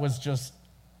that was just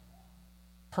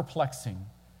perplexing.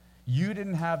 You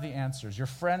didn't have the answers. Your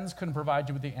friends couldn't provide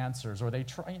you with the answers, or they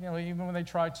try, even when they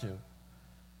tried to.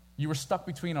 You were stuck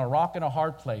between a rock and a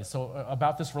hard place. So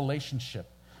about this relationship,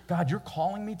 God, you're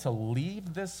calling me to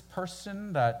leave this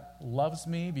person that loves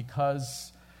me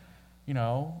because,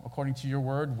 according to your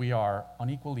word, we are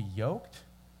unequally yoked.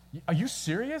 Are you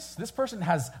serious? This person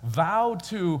has vowed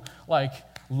to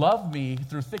love me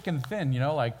through thick and thin,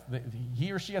 like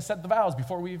he or she has said the vows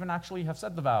before we even actually have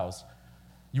said the vows.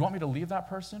 You want me to leave that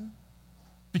person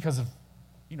because of,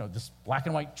 this black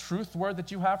and white truth word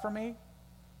that you have for me?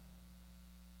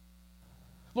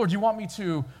 Lord, you want me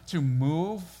to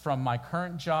move from my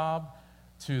current job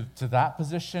to that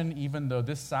position, even though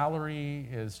this salary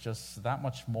is just that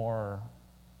much more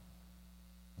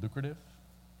lucrative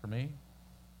for me?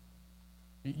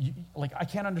 I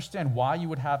can't understand why you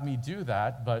would have me do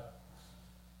that, but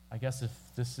I guess if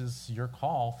this is your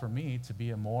call for me to be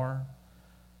a more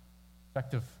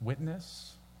effective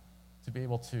witness, to be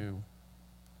able to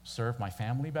serve my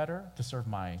family better, to serve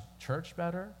my church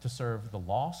better, to serve the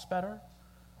lost better,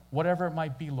 whatever it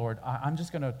might be, Lord, I'm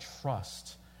just going to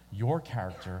trust your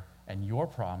character and your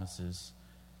promises,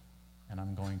 and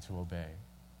I'm going to obey.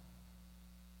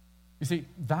 You see,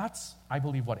 that's, I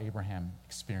believe, what Abraham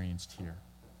experienced here.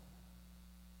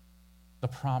 The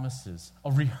promises,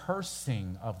 a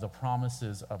rehearsing of the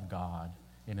promises of God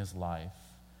in his life.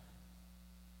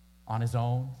 On his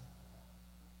own,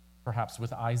 perhaps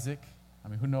with Isaac. I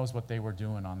mean, who knows what they were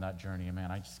doing on that journey? Man,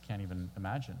 I just can't even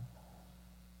imagine.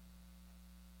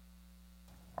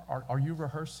 Are you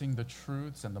rehearsing the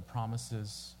truths and the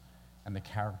promises and the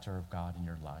character of God in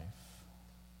your life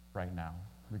right now,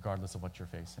 regardless of what you're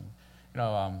facing?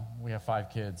 We have 5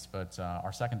 kids, but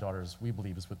our second daughter, we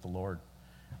believe, is with the Lord.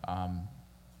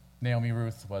 Naomi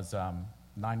Ruth was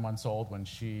 9 months old when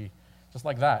she, just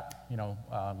like that,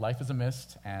 life is a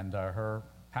mist, and her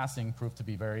passing proved to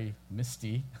be very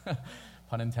misty,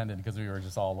 pun intended, because we were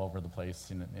just all over the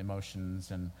place in emotions.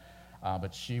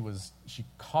 But she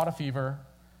caught a fever,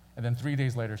 and then 3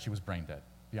 days later she was brain dead,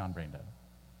 beyond brain dead.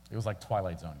 It was like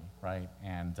Twilight Zone, right?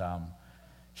 And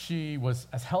she was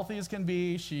as healthy as can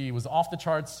be. She was off the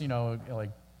charts,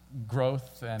 like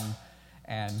growth,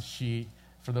 and she,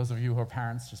 for those of you who are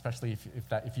parents, especially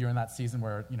if you're in that season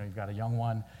where you've got a young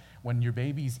one, when your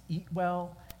babies eat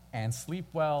well and sleep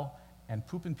well and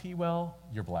poop and pee well,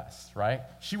 you're blessed, right?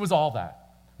 She was all that.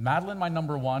 Madeline, my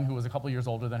number 1, who was a couple years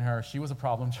older than her, she was a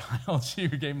problem child. She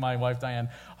gave my wife Diane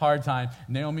a hard time.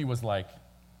 Naomi was like,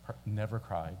 never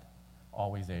cried,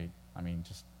 always ate. I mean,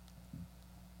 just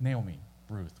Naomi,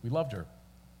 Ruth, we loved her.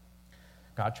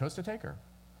 God chose to take her,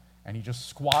 and he just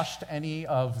squashed any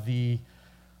of the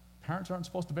parents aren't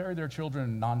supposed to bury their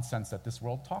children nonsense that this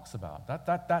world talks about.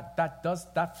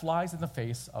 That flies in the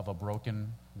face of a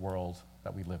broken world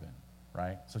that we live in,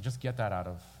 right? So just get that out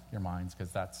of your minds,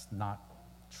 because that's not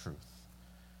truth.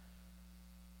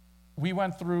 We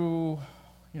went through,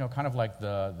 kind of like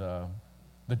the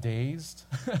dazed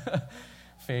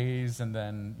phase, and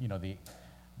then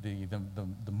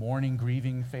the mourning,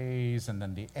 grieving phase, and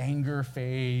then the anger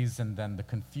phase, and then the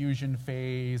confusion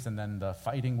phase, and then the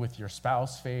fighting with your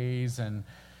spouse phase, and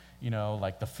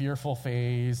like the fearful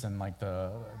phase, and like the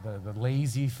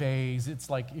lazy phase. It's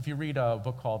like if you read a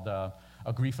book called A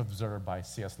Grief Observed by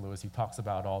C.S. Lewis, he talks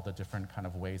about all the different kind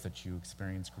of ways that you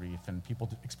experience grief, and people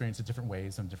experience it different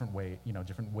ways and different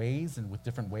ways and with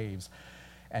different waves.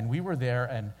 And we were there,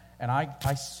 and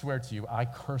I swear to you, I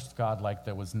cursed God like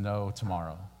there was no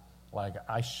tomorrow. Like,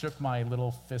 I shook my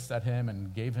little fist at him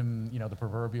and gave him, the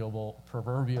proverbial,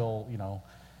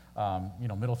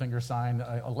 middle finger sign,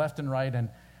 left and right, and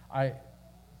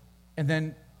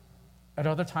then at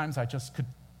other times I just could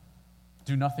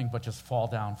do nothing but just fall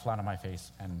down flat on my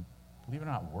face and, believe it or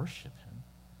not, worship him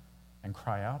and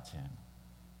cry out to him.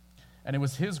 And it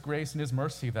was his grace and his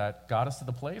mercy that got us to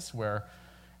the place where,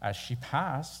 as she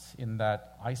passed in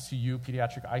that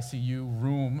pediatric ICU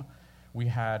room, we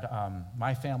had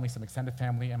my family, some extended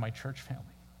family, and my church family.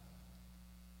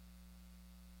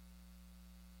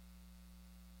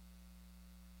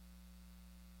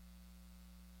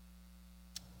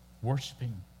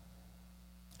 Worshiping.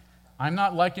 I'm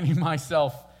not likening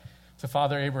myself to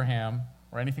Father Abraham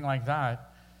or anything like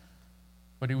that,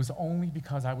 but it was only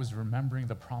because I was remembering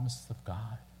the promises of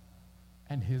God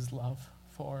and his love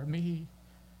for me,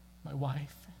 my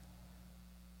wife,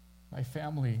 my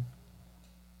family.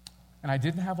 And I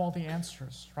didn't have all the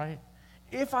answers, right?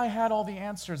 If I had all the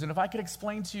answers, and if I could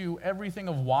explain to you everything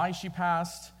of why she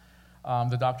passed,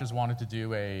 the doctors wanted to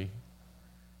do a,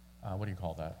 what do you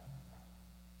call that?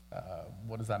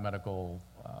 What is that medical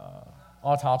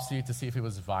autopsy to see if it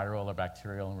was viral or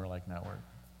bacterial, and we're like, no,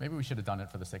 maybe we should have done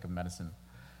it for the sake of medicine.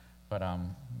 But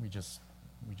we just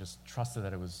trusted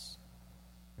that it was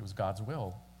God's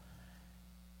will.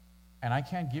 And I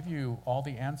can't give you all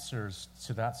the answers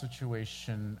to that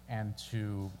situation and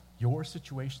to your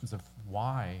situations of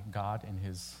why God in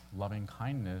his loving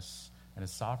kindness and his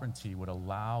sovereignty would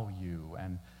allow you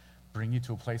and bring you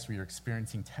to a place where you're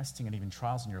experiencing testing and even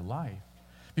trials in your life.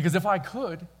 Because if I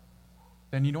could,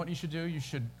 then you know what you should do? You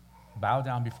should bow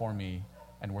down before me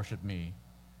and worship me.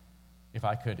 If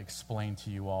I could explain to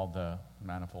you all the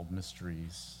manifold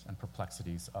mysteries and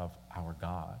perplexities of our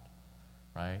God,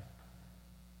 right?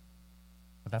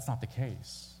 But that's not the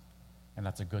case, and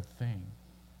that's a good thing.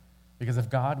 Because if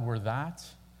God were that,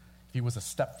 if he was a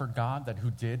Stepford God that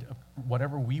who did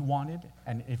whatever we wanted,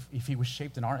 and if he was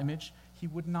shaped in our image, he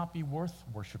would not be worth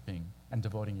worshiping and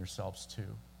devoting yourselves to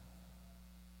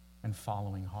and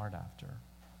following hard after.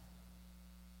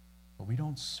 But we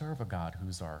don't serve a God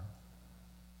who's our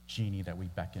genie that we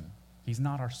beckon. He's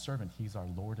not our servant. He's our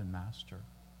Lord and Master.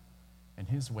 And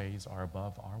his ways are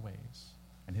above our ways.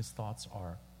 And his thoughts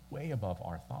are way above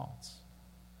our thoughts.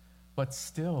 But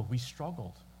still, we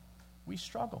struggled. We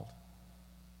struggled.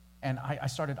 And I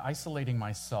started isolating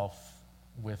myself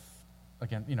with,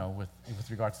 again, with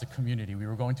regards to community. We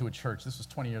were going to a church. This was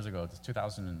 20 years ago. This was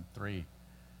 2003.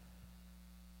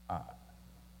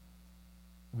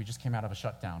 We just came out of a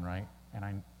shutdown, right?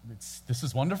 And this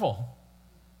is wonderful.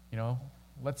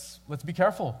 Let's be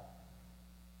careful.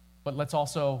 But let's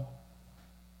also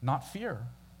not fear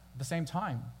at the same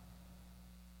time.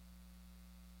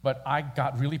 But I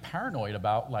got really paranoid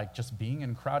about just being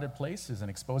in crowded places and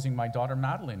exposing my daughter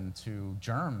Madeline to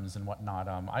germs and whatnot.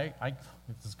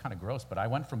 This is kind of gross, but I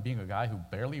went from being a guy who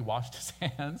barely washed his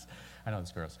hands, I know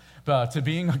it's gross, but to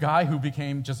being a guy who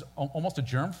became just almost a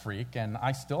germ freak, and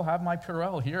I still have my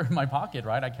Purell here in my pocket,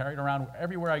 right? I carry it around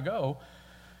everywhere I go.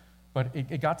 But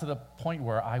it got to the point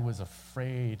where I was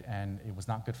afraid, and it was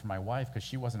not good for my wife because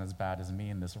she wasn't as bad as me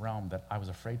in this realm, that I was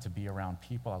afraid to be around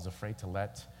people. I was afraid to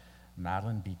let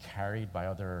Madeline be carried by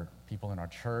other people in our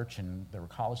church, and there were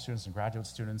college students and graduate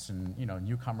students and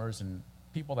newcomers and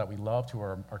people that we loved who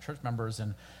are our church members,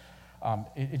 and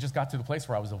it just got to the place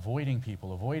where I was avoiding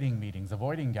people, avoiding meetings,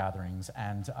 avoiding gatherings,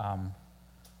 and I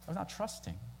was not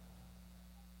trusting.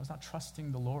 I was not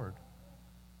trusting the Lord.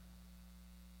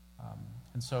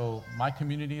 And so my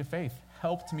community of faith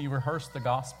helped me rehearse the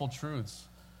gospel truths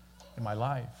in my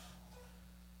life.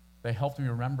 They helped me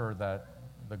remember that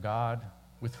the God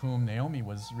with whom Naomi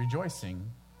was rejoicing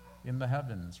in the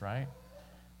heavens, right?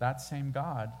 That same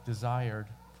God desired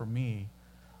for me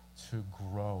to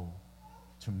grow,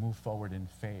 to move forward in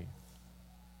faith,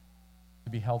 to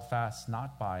be held fast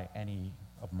not by any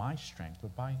of my strength,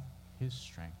 but by his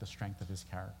strength, the strength of his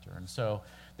character. And so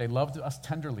they loved us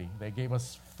tenderly. They gave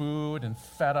us food and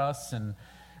fed us and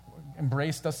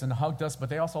embraced us and hugged us, but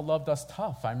they also loved us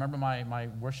tough. I remember my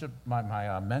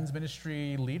men's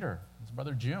ministry leader, his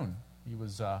brother June. He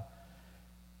was,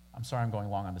 I'm sorry I'm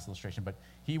going long on this illustration, but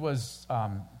he was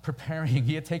preparing.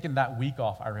 He had taken that week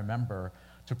off, I remember,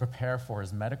 to prepare for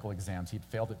his medical exams. He'd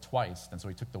failed it twice, and so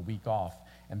he took the week off.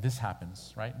 And this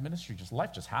happens, right?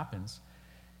 Life just happens.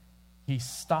 He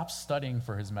stops studying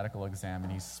for his medical exam,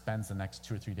 and he spends the next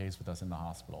 2 or 3 days with us in the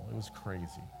hospital. It was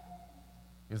crazy.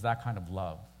 It was that kind of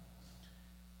love.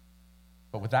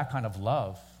 But with that kind of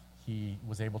love, he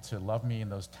was able to love me in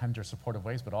those tender, supportive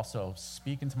ways, but also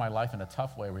speak into my life in a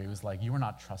tough way where he was like, you are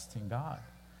not trusting God.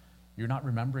 You're not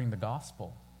remembering the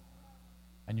gospel.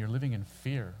 And you're living in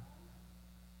fear.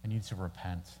 And you need to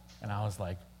repent. And I was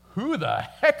like, who the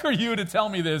heck are you to tell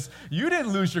me this? You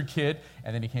didn't lose your kid.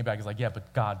 And then he came back, he's like, yeah,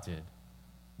 but God did.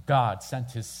 God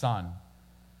sent his son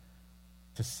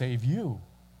to save you.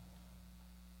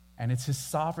 And it's his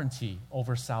sovereignty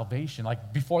over salvation.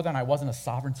 Like before then, I wasn't a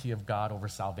sovereignty of God over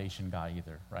salvation guy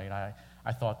either, right?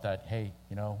 I thought that, hey,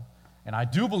 and I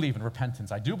do believe in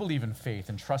repentance. I do believe in faith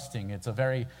and trusting. It's a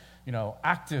very,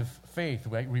 active faith.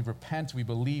 We repent, we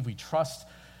believe, we trust.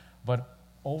 But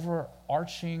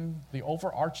the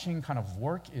overarching kind of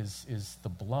work is the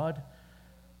blood,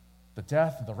 the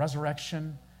death, the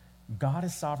resurrection. God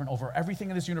is sovereign over everything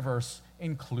in this universe,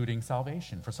 including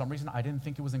salvation. For some reason, I didn't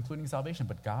think it was including salvation,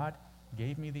 but God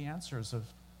gave me the answers of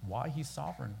why he's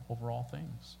sovereign over all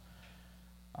things.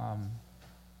 And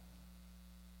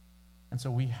so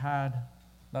we had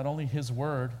not only his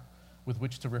word with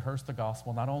which to rehearse the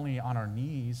gospel, not only on our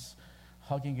knees,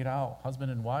 hugging it out,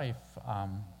 husband and wife,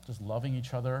 just loving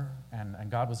each other, and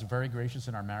God was very gracious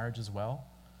in our marriage as well.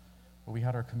 But we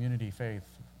had our community faith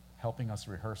helping us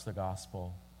rehearse the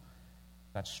gospel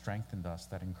that strengthened us,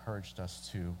 that encouraged us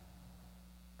to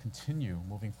continue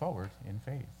moving forward in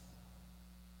faith.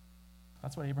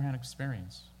 That's what Abraham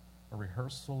experienced, a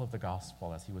rehearsal of the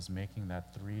gospel as he was making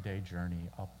that 3-day journey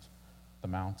up the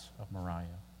Mount of Moriah.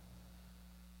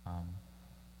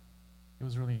 It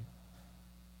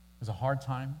was a hard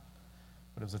time,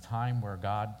 but it was a time where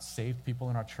God saved people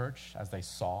in our church as they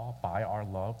saw, by our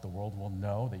love, the world will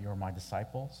know that you are my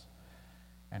disciples.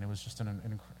 And it was just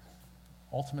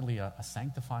ultimately a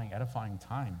sanctifying, edifying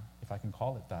time, if I can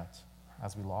call it that,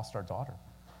 as we lost our daughter.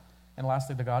 And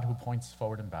lastly, the God who points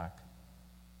forward and back.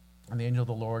 And the angel of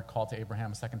the Lord called to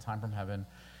Abraham a second time from heaven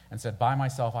and said, "By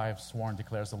myself I have sworn,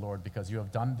 declares the Lord, because you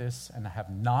have done this and have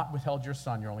not withheld your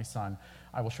son, your only son,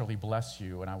 I will surely bless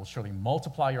you, and I will surely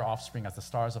multiply your offspring as the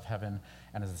stars of heaven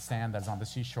and as the sand that is on the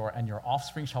seashore, and your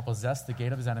offspring shall possess the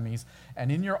gate of his enemies,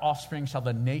 and in your offspring shall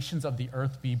the nations of the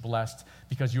earth be blessed,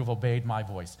 because you have obeyed my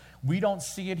voice." We don't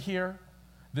see it here.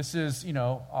 This is,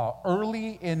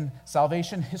 early in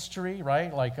salvation history,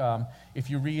 right? Like if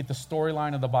you read the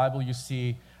storyline of the Bible, you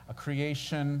see a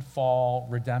creation, fall,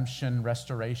 redemption,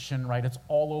 restoration, right? It's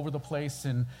all over the place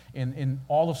in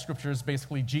all of Scriptures.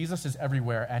 Basically, Jesus is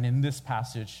everywhere. And in this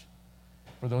passage,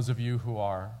 for those of you who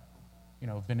are,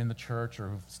 have been in the church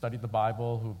or who've studied the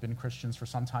Bible, who've been Christians for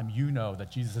some time, you know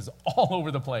that Jesus is all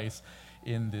over the place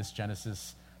in this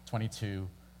Genesis 22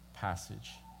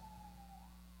 passage.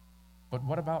 But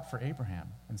what about for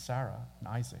Abraham and Sarah and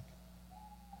Isaac?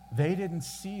 They didn't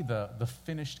see the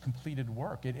finished, completed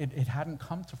work. It hadn't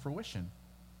come to fruition.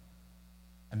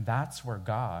 And that's where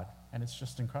God, and it's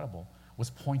just incredible, was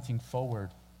pointing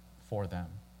forward for them.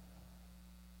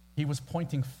 He was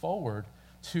pointing forward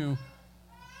to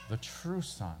the true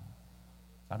son,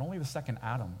 not only the second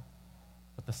Adam,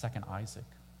 but the second Isaac,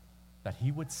 that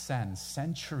he would send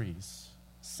centuries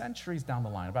down the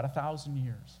line, about 1,000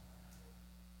 years,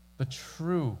 the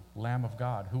true Lamb of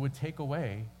God who would take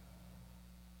away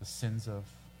the sins of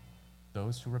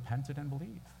those who repented and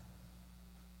believed.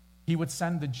 He would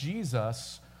send the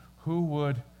Jesus who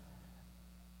would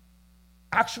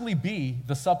actually be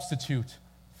the substitute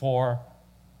for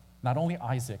not only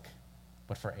Isaac,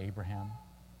 but for Abraham,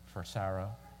 for Sarah,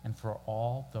 and for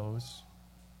all those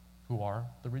who are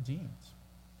the redeemed,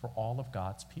 for all of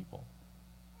God's people.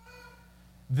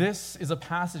 This is a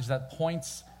passage that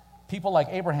points people like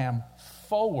Abraham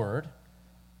forward,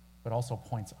 but also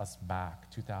points us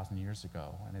back 2,000 years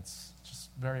ago. And it's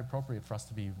just very appropriate for us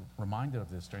to be reminded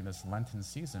of this during this Lenten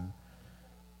season,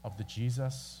 of the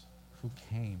Jesus who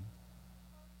came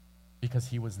because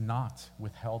he was not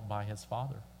withheld by his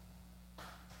Father.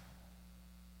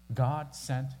 God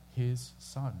sent his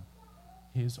Son,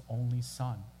 his only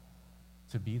Son,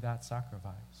 to be that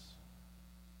sacrifice.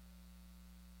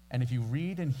 And if you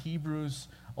read in Hebrews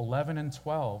 11 and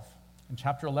 12, in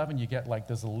chapter 11, you get like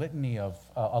this litany of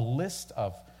a list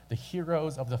of the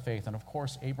heroes of the faith. And of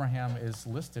course, Abraham is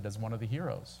listed as one of the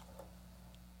heroes.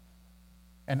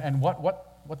 And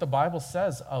what the Bible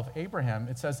says of Abraham,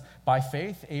 it says, by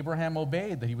faith, Abraham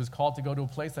obeyed, that he was called to go to a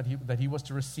place that he was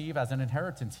to receive as an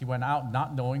inheritance. He went out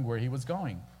not knowing where he was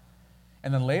going.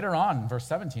 And then later on, verse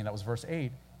 17, that was verse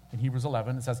 8, in Hebrews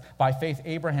 11, it says, by faith,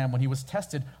 Abraham, when he was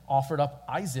tested, offered up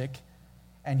Isaac.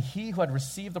 And he who had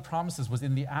received the promises was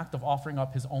in the act of offering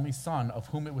up his only son, of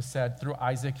whom it was said, through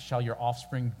Isaac shall your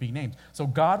offspring be named. So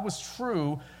God was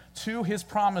true to his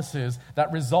promises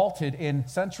that resulted in,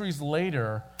 centuries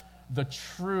later, the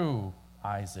true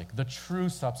Isaac, the true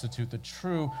substitute, the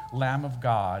true Lamb of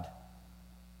God,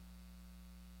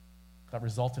 that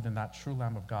resulted in that true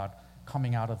Lamb of God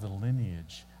coming out of the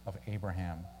lineage of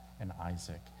Abraham and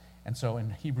Isaac. And so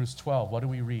in Hebrews 12, what do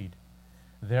we read?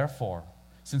 Therefore,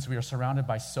 since we are surrounded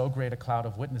by so great a cloud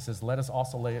of witnesses, let us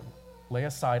also lay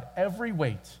aside every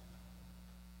weight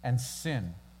and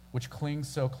sin which clings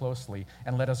so closely,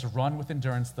 and let us run with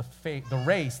endurance the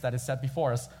race that is set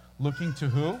before us, looking to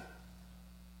who?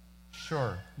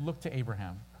 Sure, look to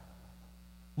Abraham.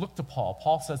 Look to Paul.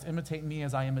 Paul says, imitate me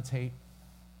as I imitate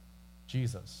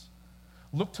Jesus.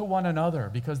 Look to one another,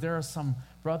 because there are some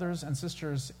brothers and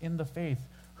sisters in the faith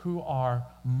who are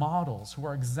models, who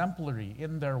are exemplary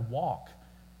in their walk,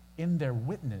 in their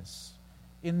witness,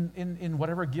 in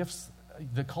whatever gifts,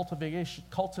 the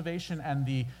cultivation and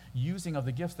the using of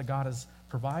the gifts that God has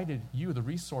provided you, the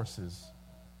resources.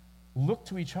 Look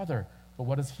to each other. But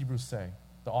what does Hebrews say?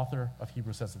 The author of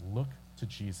Hebrews says, look to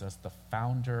Jesus, the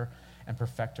founder and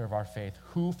perfecter of our faith,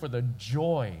 who for the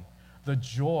joy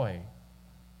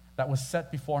that was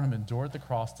set before him endured the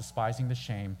cross, despising the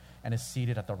shame, and is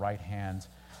seated at the right hand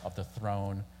of the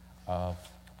throne of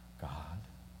God.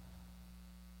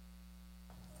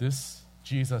 This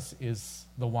Jesus is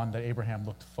the one that Abraham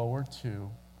looked forward to,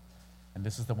 and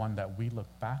this is the one that we look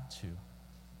back to.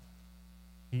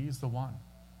 He's the one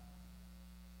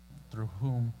through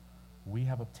whom we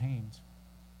have obtained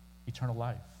eternal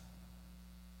life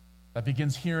that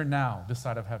begins here and now, this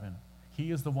side of heaven.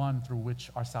 He is the one through which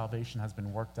our salvation has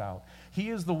been worked out. He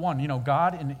is the one,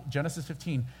 God in Genesis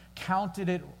 15 counted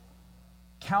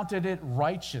it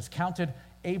righteous, counted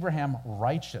Abraham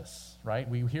righteous, right?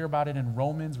 We hear about it in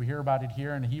Romans, we hear about it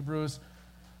here in Hebrews.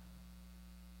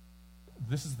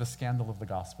 this is the scandal of the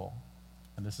gospel,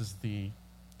 and this is the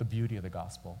beauty of the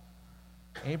gospel.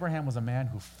 Abraham was a man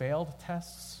who failed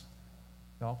tests,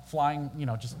 flying,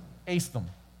 just aced them.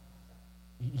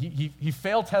 He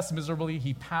failed tests miserably.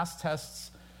 He passed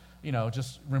tests,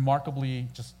 just remarkably,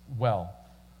 just well.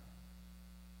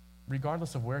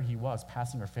 Regardless of where he was,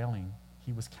 passing or failing,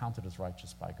 he was counted as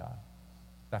righteous by God.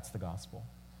 That's the gospel.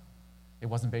 It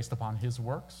wasn't based upon his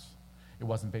works. It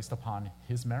wasn't based upon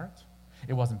his merit.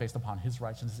 It wasn't based upon his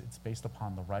righteousness. It's based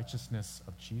upon the righteousness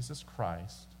of Jesus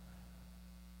Christ,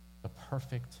 the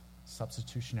perfect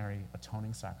substitutionary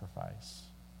atoning sacrifice.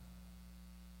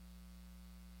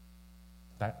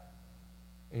 That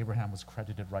Abraham was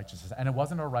credited righteousness. And it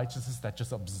wasn't a righteousness that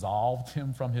just absolved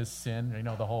him from his sin,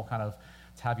 the whole kind of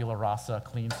tabula rasa,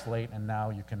 clean slate, and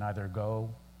now you can either go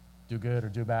do good or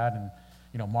do bad and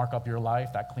mark up your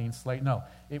life, that clean slate. No,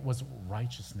 it was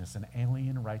righteousness, an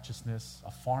alien righteousness,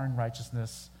 a foreign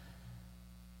righteousness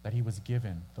that he was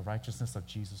given, the righteousness of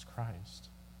Jesus Christ.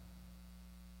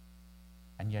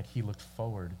 And yet he looked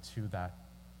forward to that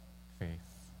faith.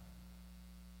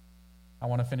 I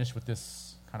want to finish with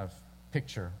this kind of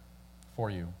picture for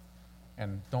you.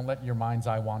 And don't let your mind's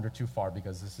eye wander too far,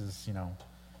 because this is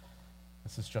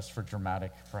just for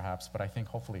dramatic, perhaps, but I think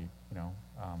hopefully,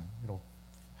 it'll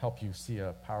help you see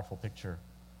a powerful picture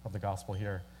of the gospel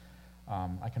here.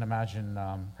 I can imagine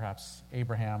perhaps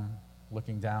Abraham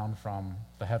looking down from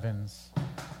the heavens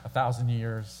 1,000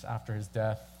 years after his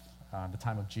death, the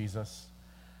time of Jesus,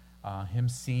 him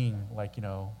seeing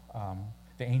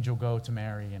the angel go to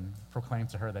Mary and proclaim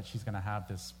to her that she's going to have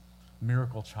this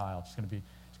miracle child. She's going to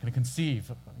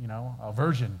conceive, a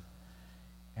virgin.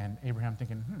 And Abraham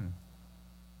thinking,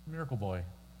 miracle boy.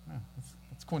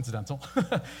 It's coincidental.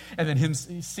 And then him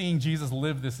seeing Jesus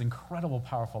live this incredible,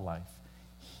 powerful life,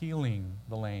 healing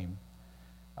the lame,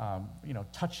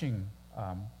 touching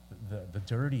the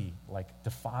dirty,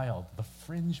 defiled, the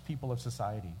fringe people of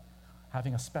society,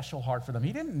 having a special heart for them.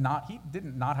 He did not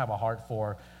have a heart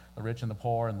for the rich and the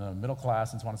poor and the middle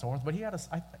class and so on and so forth, but he had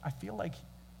I feel like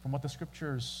from what the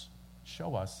scriptures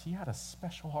show us, he had a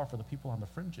special heart for the people on the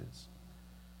fringes.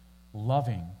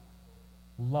 Loving,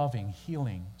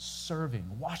 healing,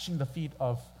 serving, washing the feet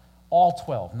of all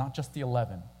 12, not just the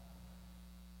 11.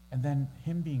 And then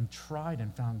him being tried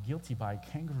and found guilty by a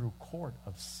kangaroo court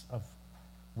of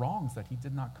wrongs that he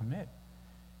did not commit.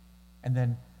 And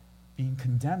then being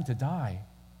condemned to die,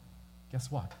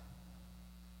 guess what?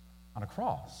 On a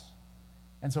cross.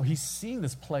 And so he's seeing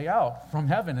this play out from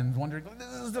heaven and wondering,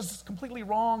 this is completely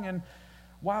wrong, and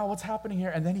wow, what's happening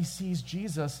here? And then he sees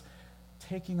Jesus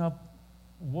taking up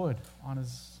wood on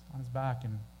his back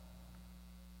and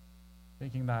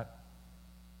making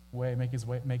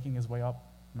his way up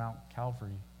Mount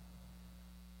Calvary.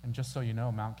 And just so you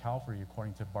know, Mount Calvary,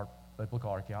 according to biblical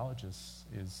archaeologists,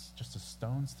 is just a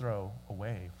stone's throw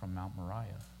away from Mount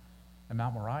Moriah. And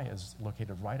Mount Moriah is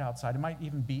located right outside. It might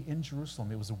even be in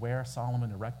Jerusalem. It was where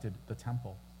Solomon erected the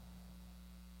temple.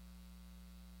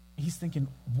 He's thinking,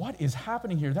 what is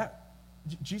happening here? That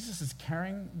Jesus is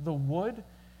carrying the wood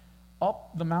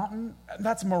up the mountain.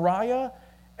 That's Moriah.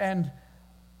 And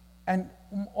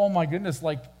oh my goodness,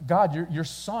 God, your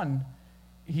son,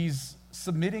 he's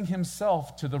submitting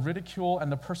himself to the ridicule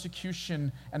and the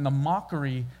persecution and the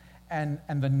mockery and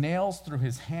the nails through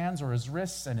his hands or his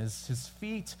wrists and his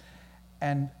feet.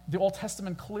 And the Old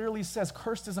Testament clearly says,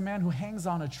 cursed is a man who hangs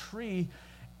on a tree,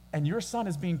 and your son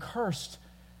is being cursed.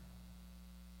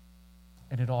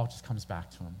 And it all just comes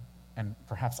back to him. And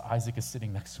perhaps Isaac is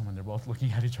sitting next to him, and they're both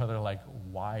looking at each other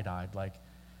wide-eyed,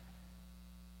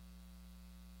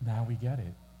 now we get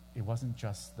it. It wasn't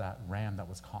just that ram that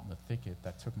was caught in the thicket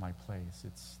that took my place.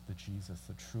 It's the Jesus,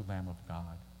 the true Lamb of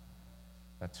God,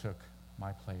 that took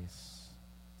my place,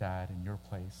 Dad, in your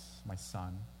place, my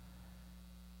son.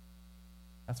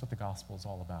 That's what the gospel is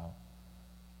all about.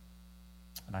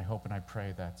 And I hope and I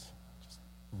pray that just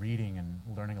reading and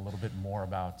learning a little bit more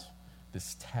about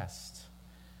this test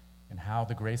and how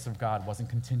the grace of God wasn't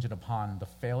contingent upon the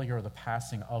failure or the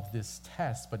passing of this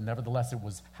test, but nevertheless it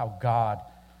was how God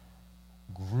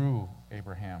grew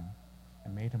Abraham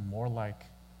and made him more like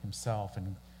himself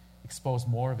and exposed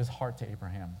more of his heart to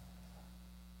Abraham.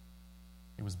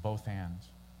 It was both and.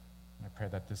 And I pray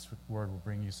that this word will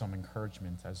bring you some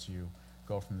encouragement as you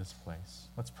go from this place.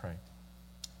 Let's pray.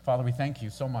 Father, we thank you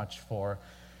so much for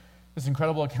this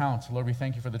incredible account. Lord, we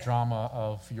thank you for the drama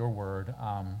of your word.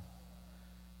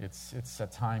 It's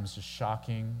at times just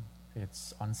shocking.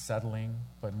 It's unsettling.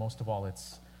 But most of all,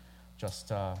 it's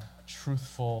just a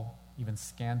truthful, even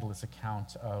scandalous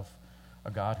account of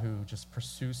a God who just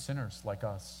pursues sinners like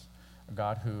us, a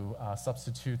God who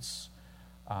substitutes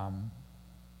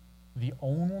the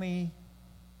only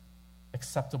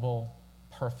acceptable,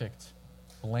 perfect,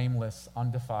 blameless,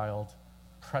 undefiled,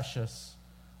 precious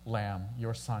Lamb,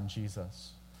 your Son,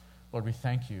 Jesus. Lord, we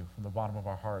thank you from the bottom of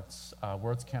our hearts.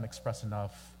 Words can't express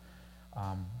enough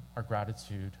our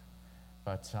gratitude,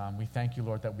 but we thank you,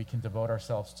 Lord, that we can devote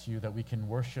ourselves to you, that we can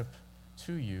worship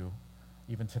to you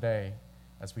even today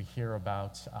as we hear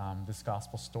about this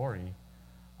gospel story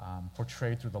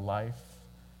portrayed through the life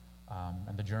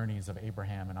and the journeys of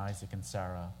Abraham and Isaac and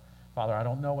Sarah. Father, I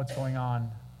don't know what's going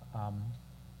on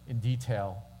in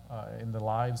detail in the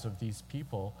lives of these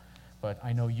people, but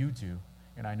I know you do,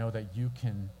 and I know that you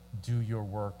can do your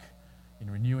work in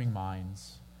renewing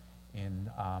minds, in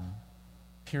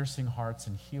piercing hearts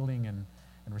and healing and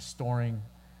restoring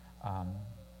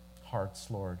hearts,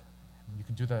 Lord. You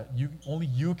can do that. Only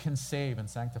you can save and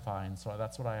sanctify, and so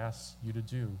that's what I ask you to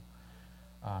do.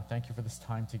 Thank you for this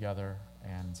time together,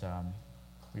 and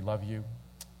we love you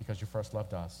because you first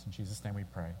loved us. In Jesus' name we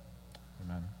pray.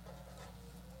 Amen.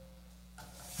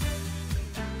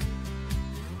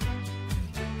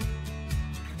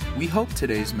 We hope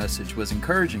today's message was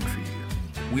encouraging for you.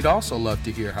 We'd also love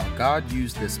to hear how God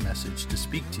used this message to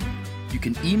speak to you. You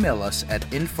can email us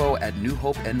at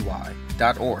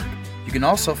info@newhopeny.org. You can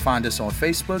also find us on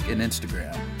Facebook and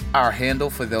Instagram. Our handle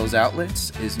for those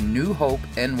outlets is New Hope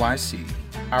NYC.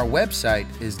 Our website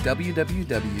is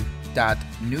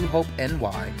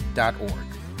www.newhopeny.org.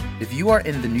 If you are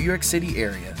in the New York City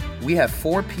area, we have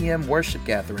 4 p.m. worship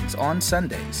gatherings on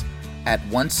Sundays at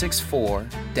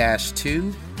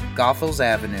 164-2 Goethals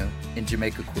Avenue in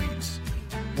Jamaica, Queens.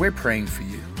 We're praying for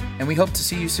you, and we hope to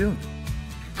see you soon.